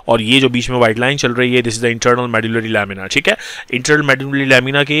thalamus, और ये जो बीच में व्हाइट लाइन चल रही है this is the internal medullary lamina. ठीक है, इंटरनल मेडुलरी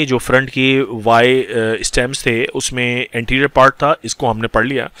लैमिना के जो फ्रंट के वाई स्टेम्स थे उसमें एंटीरियर पार्ट था, इसको हमने पढ़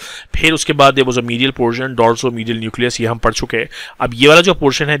लिया. फिर उसके बाद there was a medial portion, डॉर्सोमीडियल nucleus, ये हम पढ़ चुके हैं. अब ये वाला जो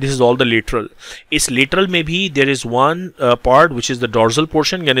पोर्शन है this is all the lateral. इस लेटरल में भी there is one part which is the dorsal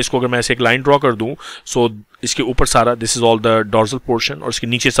portion, यानी इसको अगर मैं ऐसे एक लाइन ड्रॉ कर दूं, सो इसके ऊपर सारा this is all the dorsal portion और इसके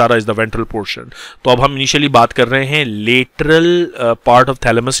नीचे सारा इज द वेंट्रल पोर्शन. तो अब हम इनिशियली बात कर रहे हैं लेटरल पार्ट ऑफ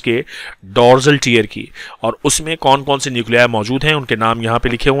थैलेमस के डॉर्सल टीयर की, और उसमें कौन कौन से न्यूक्लियाई मौजूद हैं उनके नाम यहाँ पे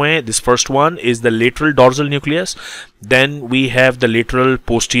लिखे हुए हैं. This first one is the lateral dorsal nucleus, then we have the lateral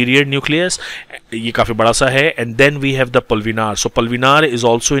posterior nucleus, ये काफ़ी बड़ा सा है, and then we have the पल्विनार. So पल्विनार is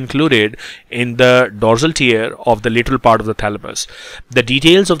also included in the dorsal tier of the lateral part of the thalamus. The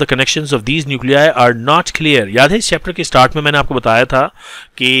details of the connections of these nuclei are not clear. याद है इस chapter के start में मैंने आपको बताया था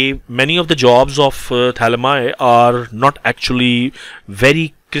कि many of the jobs of thalami are not actually very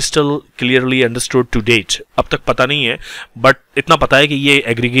crystal clearly understood to date. अब तक पता नहीं है, बट इतना पता है कि ये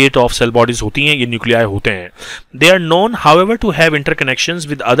एग्रीगेट ऑफ सेल बॉडीज होती हैं, ये न्यूक्लियाई होते हैं. They are known however to have interconnections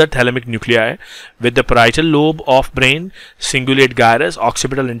with other thalamic nuclei with the parietal lobe of brain, cingulate gyrus,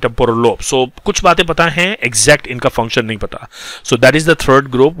 occipital and temporal lobe. So कुछ बातें पता हैं, एग्जैक्ट इनका फंक्शन नहीं पता. So that is the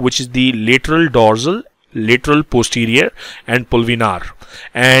third group which is the lateral dorsal, lateral posterior and pulvinar.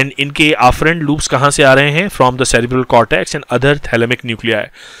 And इनके afferent loops कहाँ से आ रहे हैं? From the cerebral cortex and other thalamic nuclei.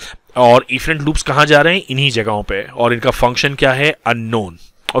 और efferent loops कहाँ जा रहे हैं? इन्हीं जगहों पे, और इनका फंक्शन क्या है? unknown.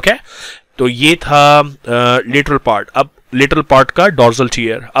 ओके, तो ये था लेटरल पार्ट. अब लेटरल पार्ट का डॉर्सल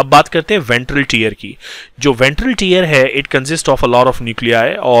टीयर. अब बात करते हैं वेंट्रल टीयर की. जो वेंट्रल टीयर है it consist of a lot of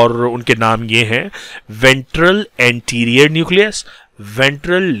nuclei, और उनके नाम ये हैं ventral anterior nucleus,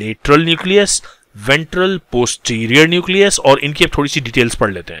 ventral lateral nucleus, ventral posterior nucleus, और इनकी अब थोड़ी सी डिटेल्स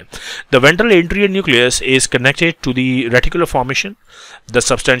पढ़ लेते हैं. The ventral anterior nucleus is connected to the reticular formation, the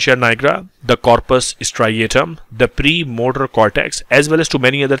substantia nigra, the corpus striatum, the premotor cortex, as well as to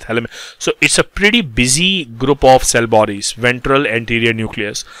many other thalamic. So it's a pretty busy group of cell bodies, ventral anterior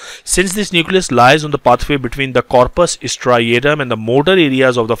nucleus. Since this nucleus lies on the pathway between the corpus striatum and the motor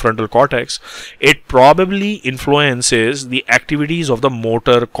areas of the frontal cortex, it probably influences the activities of the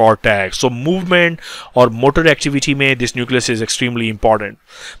motor cortex. So movement movement और motor activity में this nucleus is extremely important.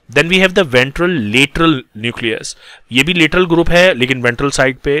 Then we have the ventral lateral nucleus. ये भी lateral group है लेकिन ventral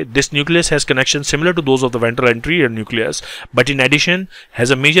side पे. This nucleus has connections similar to those of the ventral anterior nucleus, but in addition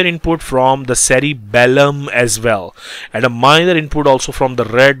has a major input from the cerebellum as well, and a minor input also from the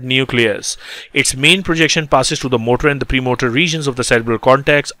red nucleus. Its main projection passes to the motor and the premotor regions of the cerebral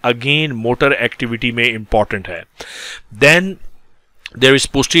cortex. Again, motor activity में important है. Then there is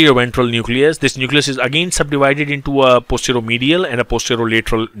posterior ventral nucleus. This nucleus is again subdivided into a posteromedial and a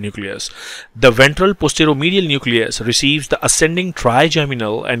posterolateral nucleus. The ventral posteromedial nucleus receives the ascending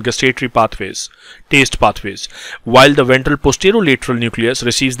trigeminal and gustatory pathways, taste pathways, while the ventral posterolateral nucleus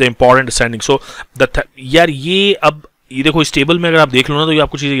receives the important ascending. So यार ये देखो इस table में अगर आप देख लो ना तो ये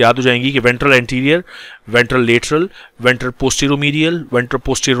आपको चीज़ें याद हो जाएंगी कि ventral anterior, ventral lateral, ventral पोस्टेरोमीडियल, ventral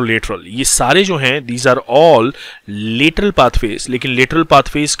पोस्टेरोलेटरल, ये सारे जो हैं these are all lateral pathways, लेकिन लेटरल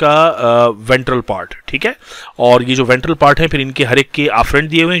पाथवेज का वेंट्रल पार्ट, ठीक है। और ये जो वेंट्रल पार्ट है फिर इनके हर एक के आफरेंट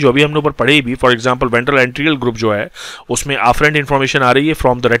दिए हुए हैं जो अभी हमने ऊपर पढ़े भी। फॉर एग्जांपल वेंट्रल एंटीरियल ग्रुप जो है उसमें आफरेंट इन्फॉर्मेशन आ रही है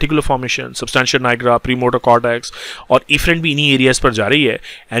from the reticular formation, substantial Niagara, प्रीमोटर cortex, और इफरेंट भी इन्हीं एरियाज पर जा रही है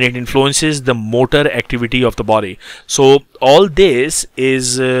and it influences the motor activity of the body. So all this is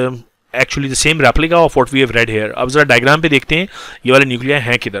actually the same replica of what we have read here. अब जरा diagram पे देखते हैं ये वाले न्यूक्लिया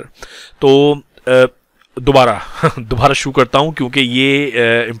हैं किधर। तो दोबारा शुरू करता हूँ क्योंकि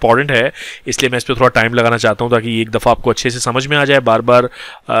ये इंपॉर्टेंट है, इसलिए मैं इस पर थोड़ा टाइम लगाना चाहता हूँ ताकि एक दफ़ा आपको अच्छे से समझ में आ जाए, बार बार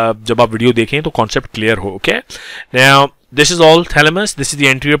जब आप वीडियो देखें तो कॉन्सेप्ट क्लियर हो। Okay, now this is all thalamus, this is the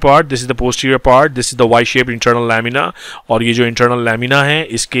anterior part, this is the posterior part, this is the Y-shaped internal lamina, और ये जो internal lamina है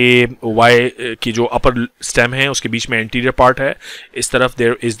इसके Y की जो upper stem है उसके बीच में anterior part है, इस तरफ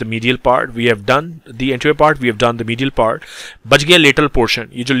there is the medial part. We have done the anterior part, we have done the medial part. बच गया lateral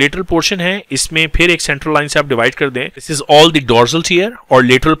portion. ये जो lateral portion है इसमें फिर एक central line से आप divide कर दें, this is all the dorsal tier, और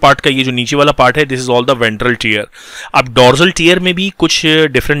lateral part का ये जो नीचे वाला part है this is all the ventral tier. अब dorsal tier में भी कुछ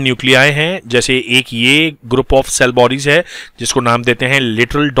different nuclei हैं, जैसे एक ये group of cell bodies है जिसको नाम देते हैं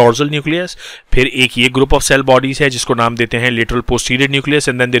लेटरल डॉर्सल न्यूक्लियस, फिर एक ये ग्रुप ऑफ सेल बॉडीज है जिसको नाम देते हैं lateral posterior nucleus,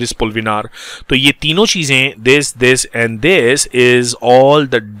 and then there is पुल्विनार। तो ये तीनों चीजें this and this is all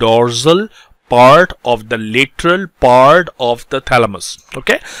the dorsal part of the lateral part of the thalamus.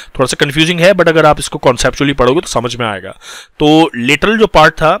 Okay, थोड़ा सा कंफ्यूजिंग है बट अगर आप इसको कॉन्सेप्चुअली पढ़ोगे तो समझ में आएगा। तो लेटरल जो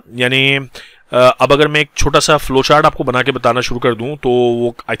पार्ट था, यानी अब अगर मैं एक छोटा सा फ्लो चार्ट आपको बना के बताना शुरू कर दूं तो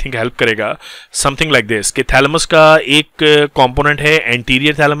वो आई थिंक हेल्प करेगा। समथिंग लाइक दिस कि थैलेमस का एक कंपोनेंट है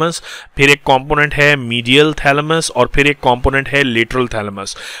एंटीरियर थैलेमस, फिर एक कंपोनेंट है मीडियल थैलेमस, और फिर एक कंपोनेंट है लेटरल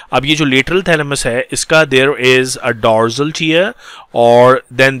थैलेमस। अब ये जो लेटरल थैलेमस है इसका there is a dorsal tier और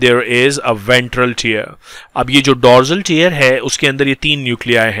then there is a ventral tier. अब ये जो डॉर्सल टियर है उसके अंदर ये तीन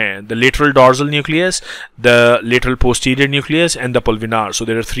न्यूक्लियाई हैं, the lateral dorsal nucleus, the lateral posterior nucleus and the पुल्विनार। So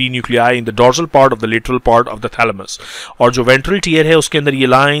there are three nuclei in the dorsal part of the lateral part of the thalamus. और जो ventral tier है उसके अंदर ये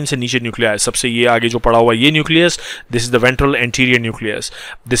लाइन से नीचे न्यूक्लिया है, सबसे ये आगे जो पड़ा हुआ ये nucleus, this is the ventral anterior nucleus,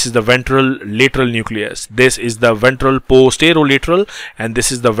 this is the ventral lateral nucleus, this is the ventral posterolateral, and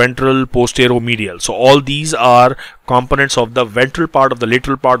this is the ventral posteromedial. So all these are components of the ventral part of the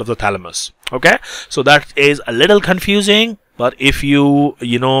lateral part of the thalamus. Okay, so that is a little confusing, but if you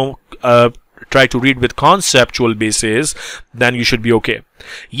know try to read with conceptual basis, then you should be okay.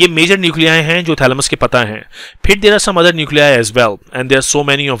 ये major nuclei हैं जो thalamus के पता हैं। फिर there are some other nuclei as well and there are so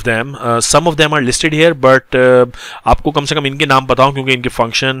many of them, some of them are listed here, but आपको कम से कम इनके नाम बताऊं क्योंकि इनके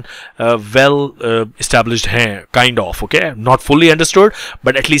फंक्शन वेल एस्टैब्लिश्ड हैं, kind of. Okay, not fully understood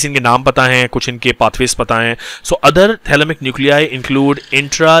but at least इनके नाम पता हैं, कुछ इनके पाथवेज पता हैं। So other thalamic nuclei include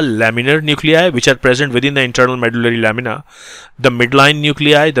intra laminar nuclei which are present with in the internal medullary lamina, the midline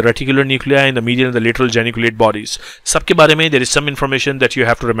nuclei, the reticular nuclei and the medial and the lateral geniculate bodies. सबके बारे में there is some information that you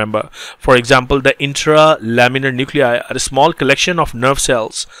have to remember. For example, the intralaminar nuclei are a small collection of nerve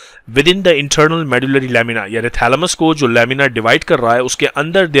cells within the internal medullary lamina. यानी thalamus को जो lamina divide कर रहा है उसके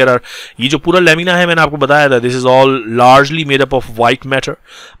अंदर देयर आर, ये जो पूरा लैमिना है मैंने आपको बताया था, this is all largely made up of white matter,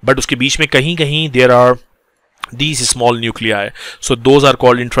 but उसके बीच में कहीं कहीं there are these small nuclei. So those are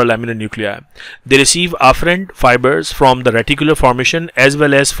called intralaminar nuclei. They receive afferent fibers from the reticular formation as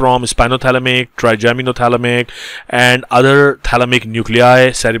well as from spinothalamic, trigeminothalamic and other thalamic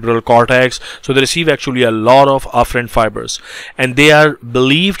nuclei, cerebral cortex. So they receive actually a lot of afferent fibers and they are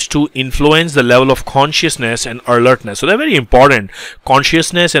believed to influence the level of consciousness and alertness. So they're very important,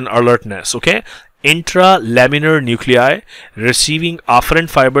 consciousness and alertness. Okay, intralaminar nuclei receiving afferent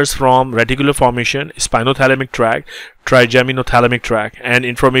fibers from reticular formation, spinothalamic tract, trigeminothalamic tract, and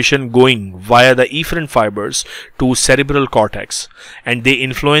information going via the efferent fibers to cerebral cortex, and they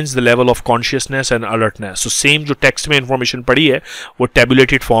influence the level of consciousness and alertness. So same जो text में information पड़ी है वो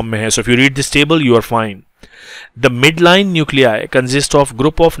tabulated form में है. So if you read this table you are fine. The midline nuclei consist of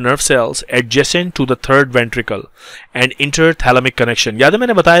group of nerve cells adjacent to the third ventricle and interthalamic connection. याद है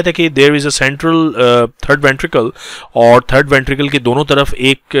मैंने बताया था कि there is a central third ventricle और third ventricle के दोनों तरफ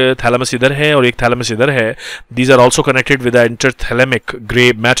एक thalamus इधर है और एक thalamus इधर है. These are also connected with the interthalamic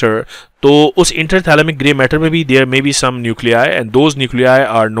gray matter. तो उस interthalamic gray matter में भी there may be some nuclei, and those nuclei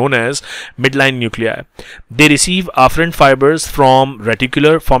are known as midline nuclei. They receive afferent fibers from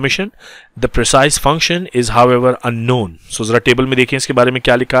reticular formation. The precise function is however unknown. So जरा table में देखें इसके बारे में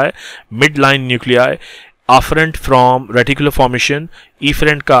क्या लिखा है. Midline nuclei afferent from reticular formation,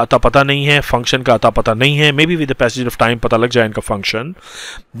 efferent का अता पता नहीं है, function का अता पता नहीं है, maybe with the passage of time पता लग जाए इनका function.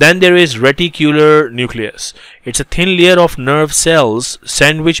 Then there is reticular nucleus. It's a thin layer of nerve cells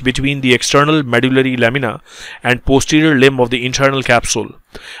sandwiched between the external medullary lamina and posterior limb of the internal capsule.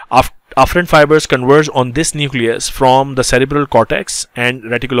 Afferent fibers converge on this nucleus from the cerebral cortex and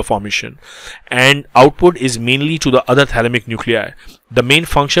reticular formation, and output is mainly to the other thalamic nuclei. The main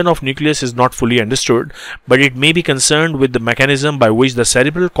function of nucleus is not fully understood, but it may be concerned with the mechanism by which the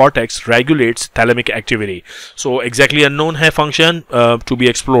cerebral cortex regulates thalamic activity. So exactly unknown है function, to be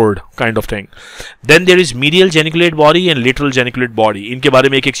explored kind of thing. Then there is medial geniculate body and lateral geniculate body. इनके बारे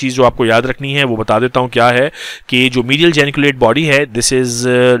में एक चीज़ जो आपको याद रखनी है वो बता देता हूँ क्या है कि जो medial geniculate body है, this is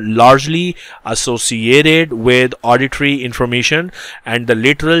largely associated with auditory information, and the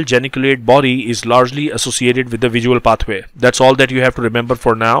lateral geniculate body is largely associated with the visual pathway. That's all that you have to remember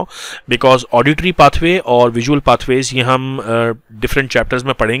for now, because auditory pathway और visual pathways ये हम different chapters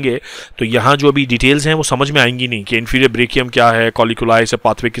में पढ़ेंगे. तो यहाँ जो अभी details हैं वो समझ में आएंगी नहीं कि inferior brachium क्या है, colliculi से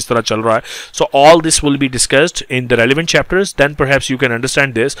pathway किस तरह चल रहा है. So all this will be discussed in the relevant chapters. Then perhaps you can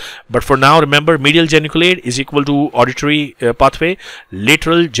understand this. But for now, remember, medial geniculate is equal to auditory pathway.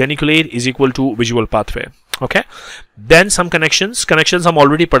 Lateral geniculate is equal to visual pathway. Okay. Then some connections. Connections हम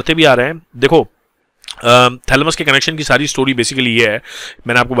already पढ़ते भी आ रहे हैं. देखो, thalamus के connection की सारी story basically ये है.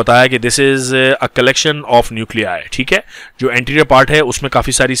 मैंने आपको बताया कि this is a collection of nuclei. ठीक है, जो एंटीरियर पार्ट है उसमें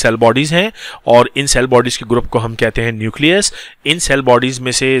काफ़ी सारी सेल बॉडीज़ हैं और इन सेल बॉडीज़ के ग्रुप को हम कहते हैं न्यूक्लियस. इन सेल बॉडीज़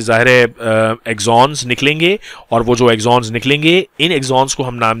में से ज़ाहिर है एक्सॉन्स निकलेंगे और वो जो एक्सॉन्स निकलेंगे इन एक्सॉन्स को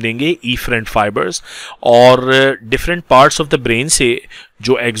हम नाम देंगे इफरेंट फाइबर्स. और different parts of the brain से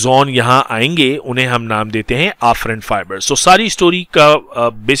जो एक्सॉन यहाँ आएंगे उन्हें हम नाम देते हैं आफरेंट फाइबर्स. तो सारी स्टोरी का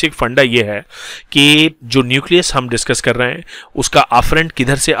बेसिक फंडा ये है कि जो न्यूक्लियस हम डिस्कस कर रहे हैं उसका आफरेंट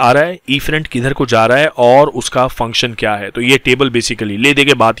किधर से आ रहा है, इफरेंट किधर को जा रहा है और उसका फंक्शन क्या है. तो ये टेबल बेसिकली ले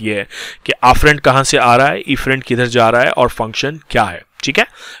देके बात ये है कि आफरेंट कहाँ से आ रहा है, इफरेंट किधर जा रहा है और फंक्शन क्या है. ठीक है,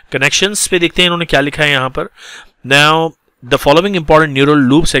 कनेक्शंस पे देखते हैं इन्होंने क्या लिखा है यहाँ पर. Now the following important neural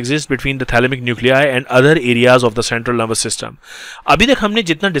loops exist between the thalamic nuclei and other areas of the central nervous system. अभी तक हमने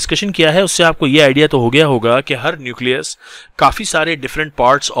जितना डिस्कशन किया है उससे आपको ये आइडिया तो हो गया होगा कि हर न्यूक्लियस काफ़ी सारे different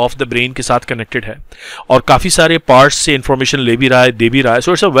parts of the brain के साथ कनेक्टेड है और काफ़ी सारे पार्ट्स से इंफॉर्मेशन ले भी रहा है, दे भी रहा है.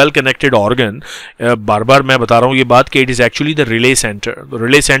 So it's a well connected organ. बार बार मैं बता रहा हूँ ये बात कि it is actually the relay centre. तो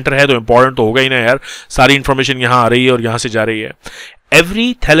रिले सेंटर है तो इंपॉर्टेंट तो होगा ही ना यार, सारी इंफॉर्मेशन यहाँ आ रही है और यहाँ से जा रही है.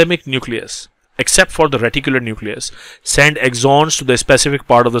 Every thalamic nucleus except for the reticular nucleus send axons to the specific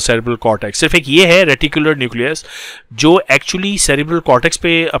part of the cerebral cortex. सिर्फ एक ये है reticular nucleus जो actually cerebral cortex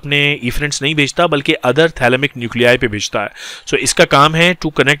पे अपने efferents नहीं भेजता बल्कि other thalamic nuclei पे भेजता है. So इसका काम है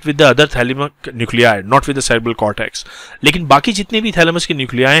to connect with the other thalamic nuclei, not with the cerebral cortex. लेकिन बाकी जितने भी thalamus के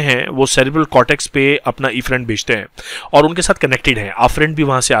nuclei हैं वो cerebral cortex पे अपना efferent भेजते हैं और उनके साथ connected हैं, afferent भी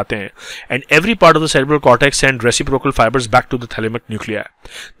वहाँ से आते हैं. And every part of the cerebral cortex send reciprocal fibers back to the thalamic nuclei.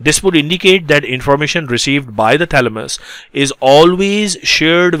 This would indicate that information received by the thalamus is always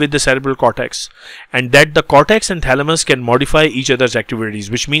shared with the cerebral cortex, and that the cortex and thalamus can modify each other's activities,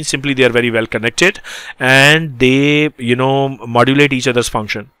 which means simply they are very well connected and they modulate each other's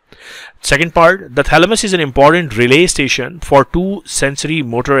function. Second part, the thalamus is an important relay station for two sensory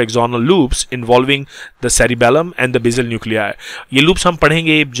motor axonal loops involving the cerebellum and the basal nuclei. ये loops हम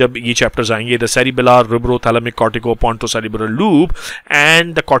पढ़ेंगे जब ये chapters आएंगे. The cerebellar, rubro-thalamic, cortico-pontocerebral loop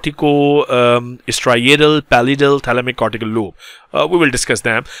and the cortico-striatal, pallidal, thalamic cortical loop. We will discuss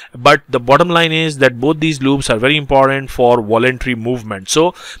them. But the bottom line is that both these loops are very important for voluntary movement.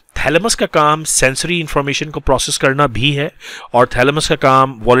 So thalamus का काम sensory information को process करना भी है और thalamus का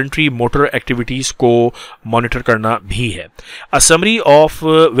काम voluntary motor activities को मॉनिटर करना भी है. A summary of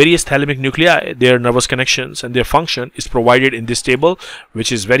various thalamic nuclei, there nervous connections and their function is provided in this table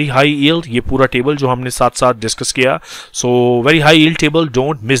which is very high yield. ये पूरा टेबल जो हमने साथ साथ डिस्कस किया, so very high yield table,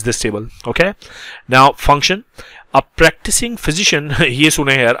 don't miss this table. Okay, now function. अब practising physician, ये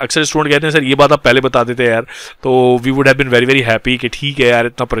सुने यार, अक्सर स्टूडेंट कहते हैं सर ये बात आप पहले बता देते यार तो we would have been very very happy कि ठीक है यार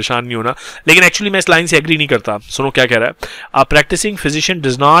इतना परेशान नहीं होना, लेकिन एक्चुअली मैं इस लाइन से एग्री नहीं करता. सुनो क्या कह रहा है. अ practising physician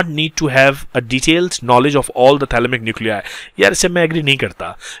does not need to have a detailed knowledge of all the thalamic nuclei. यार इससे मैं एग्री नहीं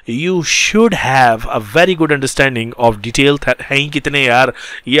करता. You should have a very good understanding of detail. हैं ही कितने यार,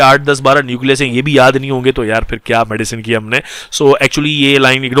 ये 8 10 12 न्यूक्लियस हैं, ये भी याद नहीं होंगे तो यार फिर क्या मेडिसिन की हमने. सो एक्चुअली ये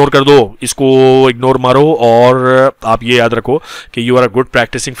लाइन इग्नोर कर दो, इसको इग्नोर मारो और आप ये याद रखो कि you are a good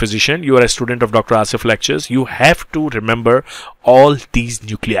practising physician, you are a student of doctor Asif lectures, you have to remember all these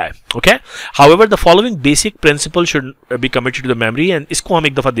nuclei. Okay, however the following basic principles should be committed to the memory, and इसको हम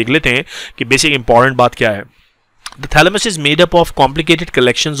एक दफा देख लेते हैं कि basic important बात क्या है. The thalamus is made up of complicated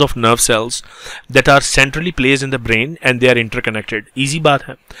collections of nerve cells that are centrally placed in the brain and they are interconnected. Easy बात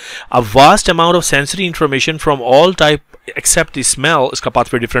है. A vast amount of sensory information from all type except the smell, इसका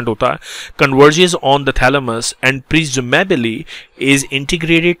pathway different होता है, converges on the thalamus and presumably is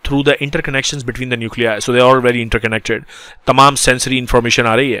integrated through the interconnections between the nuclei. So they are all very interconnected. तमाम sensory information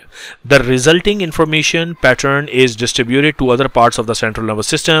आ रही है. The resulting information pattern is distributed to other parts of the central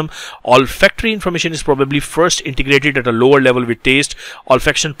nervous system. Olfactory information is probably first integrated at a lower level with taste.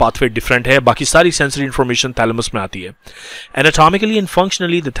 Olfaction pathway different है, बाकी सारी sensory information thalamus में आती है. Anatomically and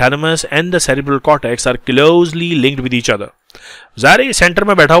functionally, the thalamus and the cerebral cortex are closely linked with each other. ज़ाहिर है centre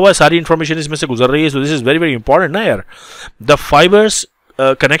में बैठा हुआ है, सारी इंफॉर्मेशन इसमें से गुजर रही है, so this is very very important ना यार. The fibers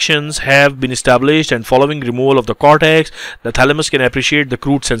connections have been established and following removal of the cortex, the thalamus can appreciate the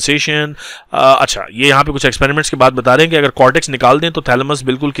crude sensation. अच्छा, ये यहाँ पे कुछ एक्सपेरिमेंट्स के बाद बता रहे हैं कि अगर कॉर्टेक्स निकाल दें तो थैलेमस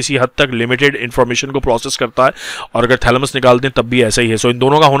बिल्कुल किसी हद तक लिमिटेड इंफॉर्मेशन को प्रोसेस करता है और अगर थैलेमस निकाल दें तब भी ऐसा ही है. सो इन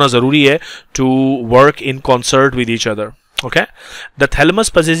दोनों का होना ज़रूरी है to work in concert with each other. Okay, the thalamus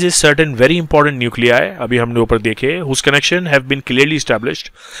possesses certain very important nuclei, अभी हमने ऊपर देखे, whose connection have been clearly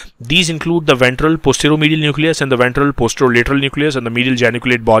established. These include the ventral posteromedial nucleus and the ventral posterolateral nucleus and the medial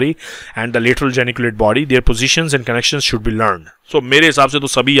geniculate body and the lateral geniculate body. Their positions and connections should be learned. So मेरे हिसाब से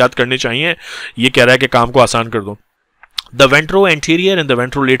तो सभी याद करने चाहिए. ये कह रहा है कि काम को आसान कर दो. The ventro-anterior and the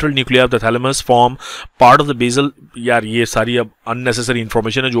ventrolateral nuclei of the thalamus form part of the basal. यार ये सारी अब unnecessary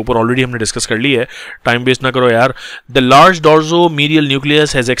information है जो ऊपर already हमने discuss कर ली है, time waste ना करो यार. The large dorsomedial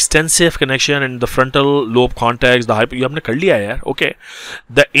nucleus has extensive connection and the frontal lobe contacts the ये हमने कर लिया है यार. Okay.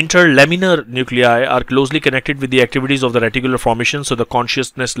 The interlaminar nuclei are closely connected with the activities of the reticular formation, so the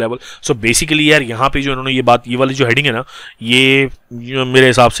consciousness level. So basically यार यहाँ पे जो इन्होंने ये बात, ये वाली जो heading है ना, ये मेरे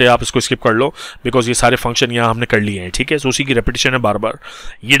हिसाब से आप इसको skip कर लो because ये सारे function यहाँ हमने कर लिए हैं. ठीक है, so उसी की repetition है बार बार.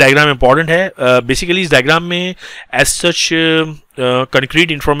 ये डायग्राम इंपॉर्टेंट है. बेसिकली इस डायग्राम में एज सच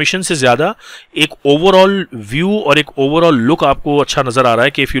कंक्रीट इंफॉर्मेशन से ज़्यादा एक ओवरऑल व्यू और एक ओवरऑल लुक आपको अच्छा नज़र आ रहा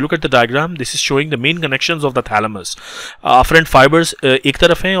है कि if you look at the diagram this is showing the main connections of the thalamus. Afferent fibres एक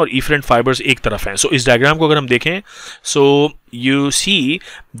तरफ हैं और इफरेंट फाइबर्स एक तरफ हैं. सो इस डायग्राम को अगर हम देखें, सो you see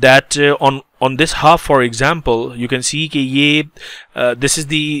that on this half for example you can see कि ये this is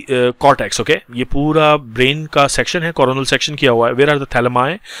the cortex. okay, ये पूरा brain का section है, coronal section किया हुआ है. where are the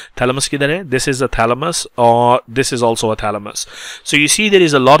thalami? thalamus किधर है? this is the thalamus or this is also a thalamus. so you see there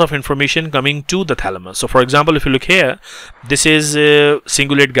is a lot of information coming to the thalamus. so for example if you look here, this is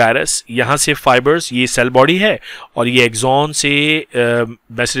cingulate gyrus. यहाँ से fibers, ये cell body है और ये axon से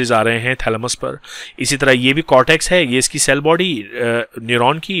messages आ रहे हैं thalamus पर. इसी तरह ये भी cortex है, ये इसकी cell body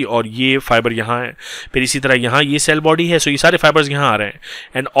न्यूरॉन की और ये फाइबर यहाँ है. फिर इसी तरह यहाँ ये सेल बॉडी है, सो ये सारे फाइबर्स यहाँ आ रहे हैं.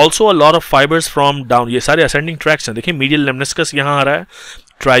 And also a lot of fibres from down. ये सारे असेंडिंग ट्रैक्स हैं. देखिए मीडियल लेमनिस्कस यहाँ आ रहा है,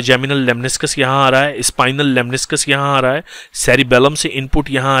 ट्राइजेमिनल लेमनिस्कस यहाँ आ रहा है, स्पाइनल लेमनिस्कस यहाँ आ रहा है, सेरिबेलम से इनपुट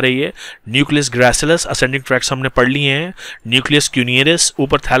यहाँ आ रही है, न्यूक्लियस ग्रासिलस असेंडिंग ट्रैक्स हमने पढ़ लिए हैं, न्यूक्लियस क्यूनियरस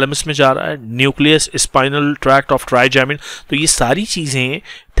ऊपर थैलेमस में जा रहा है, न्यूक्लियस स्पाइनल ट्रैक्ट ऑफ ट्राइजेमिन. तो ये सारी चीज़ें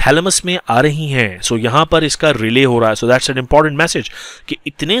थैलेमस में आ रही हैं. सो यहाँ पर इसका रिले हो रहा है. So that's an important message कि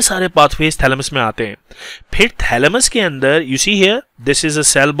इतने सारे पाथवेज थैलेमस में आते हैं. फिर थैलेमस के अंदर you see here this is a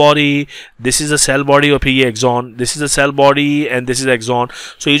cell body, this is a cell body और फिर ये axon, this is a cell body and this is axon.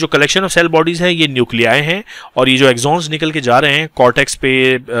 सो ये जो कलेक्शन ऑफ सेल बॉडीज है ये न्यूक्लियाई हैं और ये जो एक्सॉन्स निकल के जा रहे हैं कॉर्टेक्स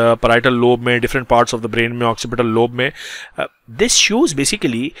पे, पैराइटल लोब में, different parts of the brain में, ऑक्सीपिटल लोब में, this shows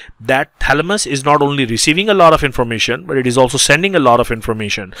basically that thalamus is not only receiving a lot of information, but it is also sending a lot of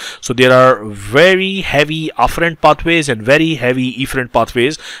information. So there are very heavy afferent pathways and very heavy efferent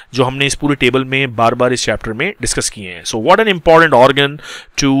pathways जो हमने इस पूरे table में बार-बार इस chapter में discuss किए हैं. So what an important organ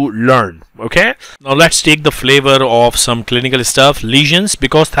to learn. Okay, now let's take the flavor of some clinical stuff. Lesions,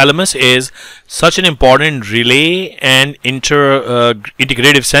 because thalamus is such an important relay and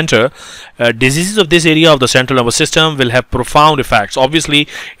integrative center, diseases of this area of the central nervous system will have profound effects. Obviously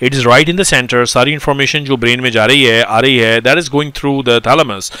it is right in the center. सारी information जो brain में जा रही है, आ रही है, that is going through the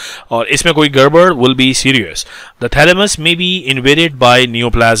thalamus, और इसमें कोई गड़बड़ will be serious. The thalamus may be invaded by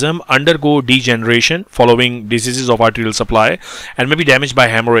neoplasm, undergo degeneration following diseases of arterial supply, and may be damaged by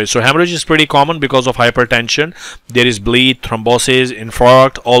hemorrhage. So hemorrhage is pretty common because of hypertension. There is bleed, thrombosis,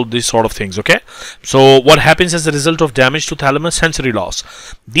 infarct, all these sort of things. Okay, so what happens as a result of damage to thalamus? Sensory loss.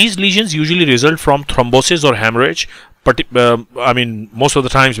 These lesions usually result from thrombosis or hemorrhage. I mean, most of the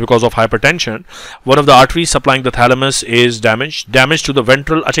times because of hypertension. One of the arteries supplying the thalamus is damaged. Damage to the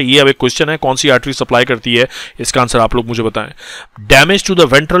ventral. अच्छा, ये अब एक question है, कौन सी artery supply करती है, इसका answer आप लोग मुझे बताएं. Damage to the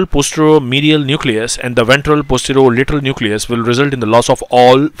ventral posteromedial nucleus and the ventral posterolateral nucleus will result in the loss of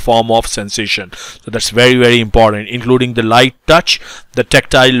all form of sensation. So that's very, very important, including the light touch, the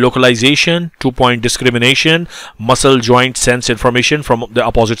tactile localization, 2-point discrimination, muscle joint sense information from the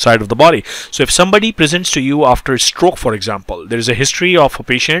opposite side of the body. So if somebody presents to you after stroke, for example, there is a history of a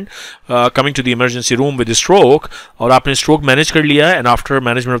patient coming to the emergency room with a stroke, और आपने stroke manage कर लिया, and after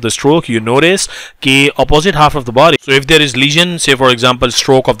management of the stroke you notice कि opposite half of the body, so if there is lesion, say for example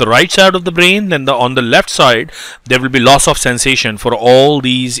stroke of the right side of the brain, then on the left side there will be loss of sensation for all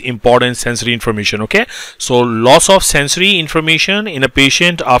these important sensory information. Okay, so loss of sensory information in a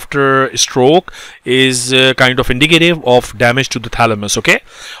patient after stroke is kind of indicative of damage to the thalamus. Okay,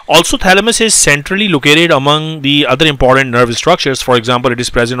 also thalamus is centrally located among the other important nerve structures. For example, it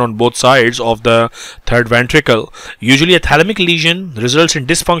is present on both sides of the third ventricle. Usually a thalamic lesion results in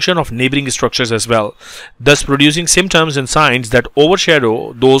dysfunction of neighboring structures as well, thus producing symptoms and signs that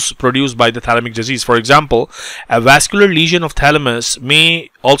overshadow those produced by the thalamic disease. For example, a vascular lesion of thalamus may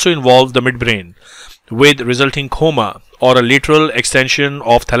also involve the midbrain, with resulting coma, or a lateral extension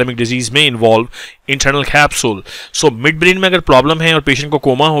of thalamic disease may involve internal capsule. So midbrain में अगर problem है और patient को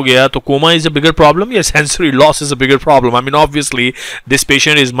coma हो गया, तो coma is a bigger problem या sensory loss is a bigger problem? I mean, obviously this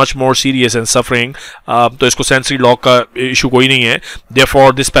patient is much more serious and suffering, तो इसको sensory loss का issue कोई नहीं है.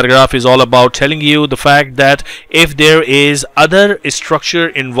 Therefore this paragraph is all about telling you the fact that if there is other structure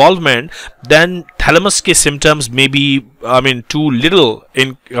involvement, then thalamus के symptoms may be, I mean, too little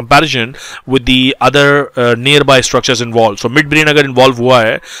in comparison with the other nearby structures involved. So midbrain अगर involve हुआ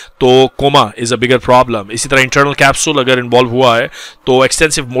है तो coma is a bigger problem. इसी तरह internal capsule अगर involve हुआ है तो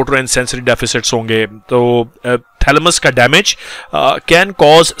extensive motor and sensory deficits होंगे. तो thalamus का damage can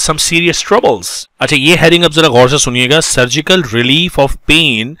cause some serious troubles. अच्छा, ये heading अब जरा गौर से सुनिएगा, surgical relief of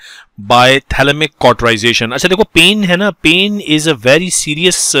pain by thalamic cauterization. अच्छा देखो, pain है ना, pain is a very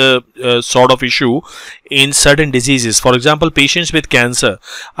serious sort of issue in certain diseases. For example, patients with cancer.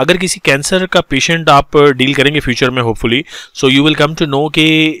 अगर किसी कैंसर का पेशेंट आप डील करेंगे फ्यूचर में hopefully, so you will come to know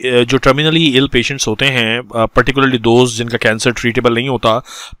कि जो terminally ill patients होते हैं, particularly those जिनका कैंसर treatable नहीं होता,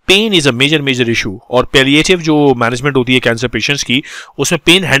 pain is a major issue. और palliative जो मैनेजमेंट होती है कैंसर पेशेंट्स की, उसमें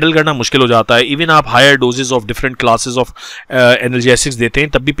पेन हैंडल करना मुश्किल हो जाता है. इवन आप higher doses of different classes of analgesics देते हैं,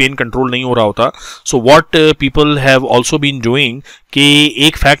 तब भी पेन कंट्रोल नहीं हो रहा होता. So what people have also been doing कि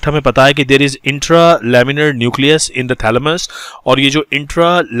एक फैक्ट हमें पता है कि there is intra laminar nucleus in the thalamus, और ये जो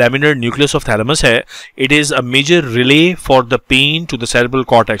intra laminar nucleus of thalamus है, it is a major relay for the pain to the cerebral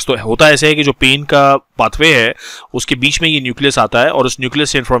cortex. तो होता ऐसा है कि जो पेन का पाथवे है उसके बीच में ये न्यूक्लियस आता है और उस न्यूक्लियस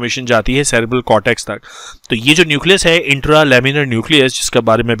से इंफॉर्मेशन जाती है सेरेब्रल कॉर्टेक्स तक. तो ये जो न्यूक्लियस है, इंट्रा लैमिनर न्यूक्लियस, जिसके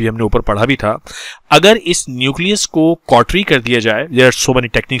बारे में भी हमने ऊपर पढ़ा भी था, अगर इस न्यूक्लियस को कॉटरी कर दिया जाए, there are so many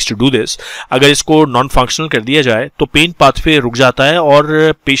techniques to do this, अगर इसको नॉन फंक्शनल कर दिया जाए तो पेन पाथवे रुक जाता है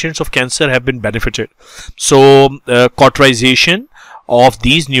और patients of cancer have been benefited. So cauterisation of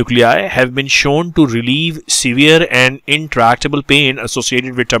these nuclei have been shown to relieve severe and intractable pain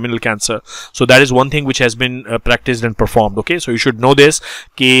associated with terminal cancer. So that is one thing which has been practiced and performed. Okay, so you should know this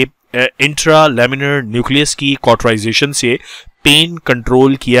कि intralaminar nucleus की cauterization से pain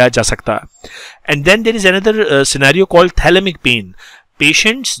control किया जा सकता है. And then there is another scenario called thalamic pain.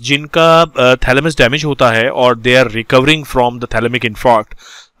 Patients जिनका thalamus damage होता है और they are recovering from the thalamic infarct,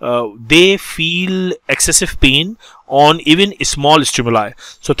 they feel excessive pain on even small stimuli.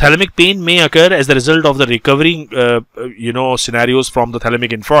 So thalamic pain may occur as the result of the recovering scenarios from the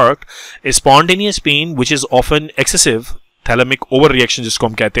thalamic infarct. A spontaneous pain which is often excessive thalamic overreaction जिसको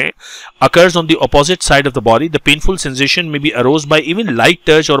हम कहते हैं, occurs on the opposite side of the body. The painful sensation may be aroused by even light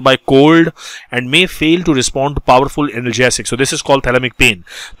touch or by cold and may fail to respond to powerful analgesics. So this is called thalamic pain.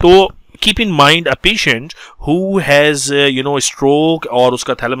 तो keep in mind a patient who has stroke or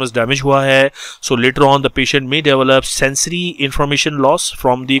uska thalamus damage hua hai, so later on the patient may develop sensory information loss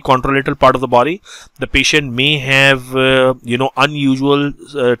from the contralateral part of the body. The patient may have unusual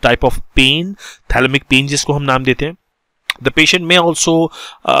type of pain, thalamic pain जिसको हम नाम देते हैं. The patient may also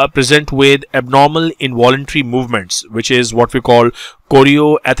present with abnormal involuntary movements, which is what we call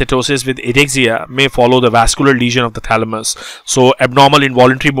chorioathetosis with ataxia, may follow the vascular lesion of the thalamus. So abnormal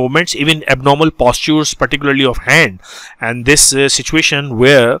involuntary movements, even abnormal postures, particularly of hand, and this situation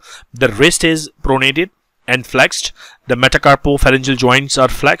where the wrist is pronated and flexed, the metacarpopharyngeal joints are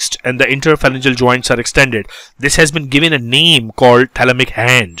flexed and the interpharyngeal joints are extended. This has been given a name called thalamic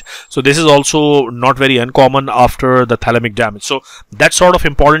hand. So this is also not very uncommon after the thalamic damage. So that's sort of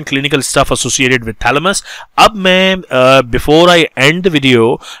important clinical stuff associated with thalamus. Ab main, before I end the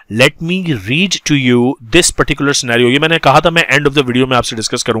video, let me read to you this particular scenario. ये मैंने कहा था मैं end of the video में आपसे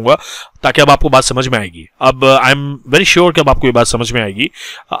discuss करूंगा ताकि अब आपको बात समझ में आएगी. अब I'm very sure कि अब आपको ये बात समझ में आएगी.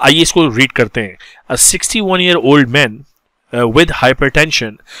 आइए इसको read करते हैं. A 61-year-old man with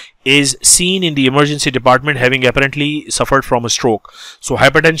hypertension is seen in the emergency department having apparently suffered from a stroke. So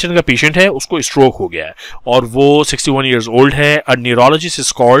hypertension का patient है, उसको stroke हो गया है और वो 61 years old है. A neurologist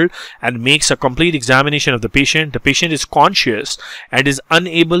is called and makes a complete examination of the patient. The patient is conscious and is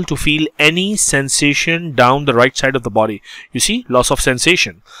unable to feel any sensation down the right side of the body. You see, loss of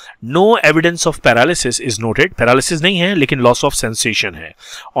sensation. No evidence of paralysis is noted. Paralysis नहीं है, लेकिन loss of sensation है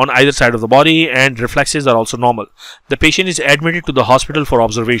on either side of the body and reflexes are also normal. The patient is admitted to the hospital for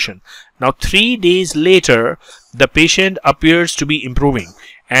observation. Now 3 days later, the patient appears to be improving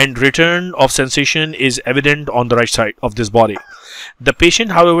and return of sensation is evident on the right side of this body. The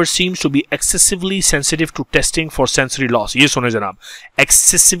patient, however, seems to be excessively sensitive to testing for sensory loss. ये सुने जनाब,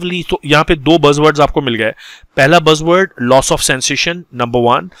 excessively. तो यहाँ पे दो buzzwords आपको मिल गए. पहला buzzword loss of sensation, number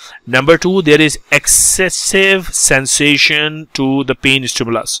 1. Number 2, there is excessive sensation to the pain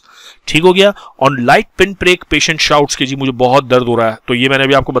stimulus. ठीक हो गया. On light pinprick, patient shouts कि जी मुझे बहुत दर्द हो रहा है. तो ये मैंने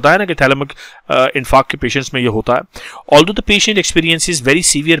अभी आपको बताया ना कि thalamic infarct के patients में ये होता है. Although the patient experiences very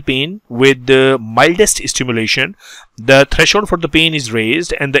severe pain with the mildest stimulation, the threshold for the pain is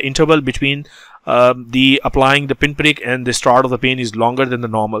raised and the interval between the applying the pinprick and the start of the pain is longer than the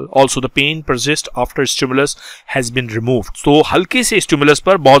normal. Also the pain persists after stimulus has been removed. So हल्के से stimulus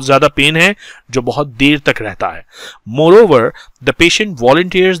पर बहुत ज़्यादा pain है जो बहुत देर तक रहता है. Moreover, the patient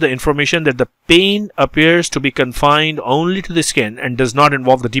volunteers the information that the pain appears to be confined only to the skin and does not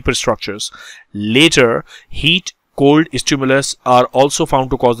involve the deeper structures. Later, heat, cold stimulus are also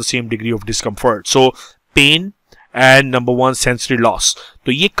found to cause the same degree of discomfort. So pain and number 1, sensory loss.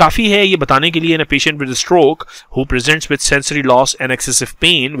 तो ये काफी है ये बताने के लिए in a patient with a stroke who presents with sensory loss and excessive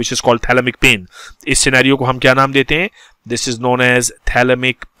pain, which is called thalamic pain. इस scenario को हम क्या नाम देते हैं? This is known as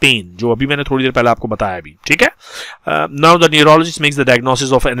thalamic pain, जो अभी मैंने थोड़ी देर पहले आपको बताया अभी. ठीक है? Now the neurologist makes the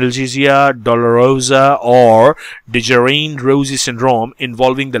diagnosis of analgesia dolorosa or Dejerine-Roussy syndrome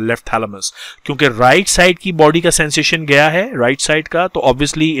involving the left thalamus. क्योंकि right side की body का sensation गया है right side का, तो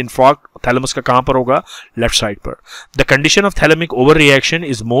obviously infarct thalamus का कहाँ पर होगा? Left side पर. The condition of thalamic overreaction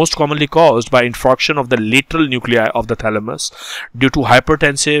is most commonly caused by infarction of the lateral nuclei of the thalamus due to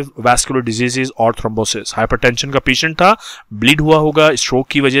hypertensive vascular diseases or thrombosis. Hypertension का patient था, bleed हुआ होगा, stroke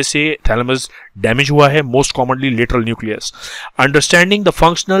की वजह से thalamus damage हुआ है, most commonly lateral nucleus. Understanding the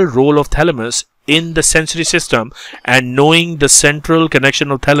functional role of thalamus in the sensory system and knowing the central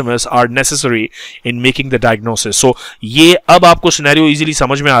connection of thalamus are necessary in making the diagnosis. So ये अब आपको scenario easily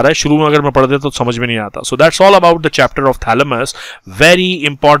समझ में आ रहा है. शुरू में अगर मैं पढ़ देता तो समझ में नहीं आता. So that's all about the chapter of thalamus. Very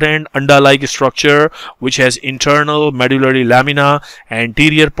important unda-like structure which has internal medullary lamina,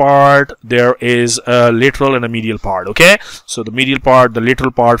 anterior part, there is a lateral and a medial part. Okay, so the medial part, the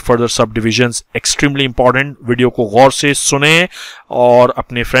lateral part, further subdivisions, extremely important. Video को गौर से सुने और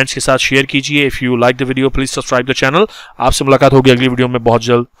अपने friends के साथ share कीजिए. If you like the video, please subscribe the channel. आपसे मुलाकात होगी अगली वीडियो में बहुत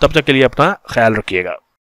जल्द. तब तक के लिए अपना ख्याल रखिएगा.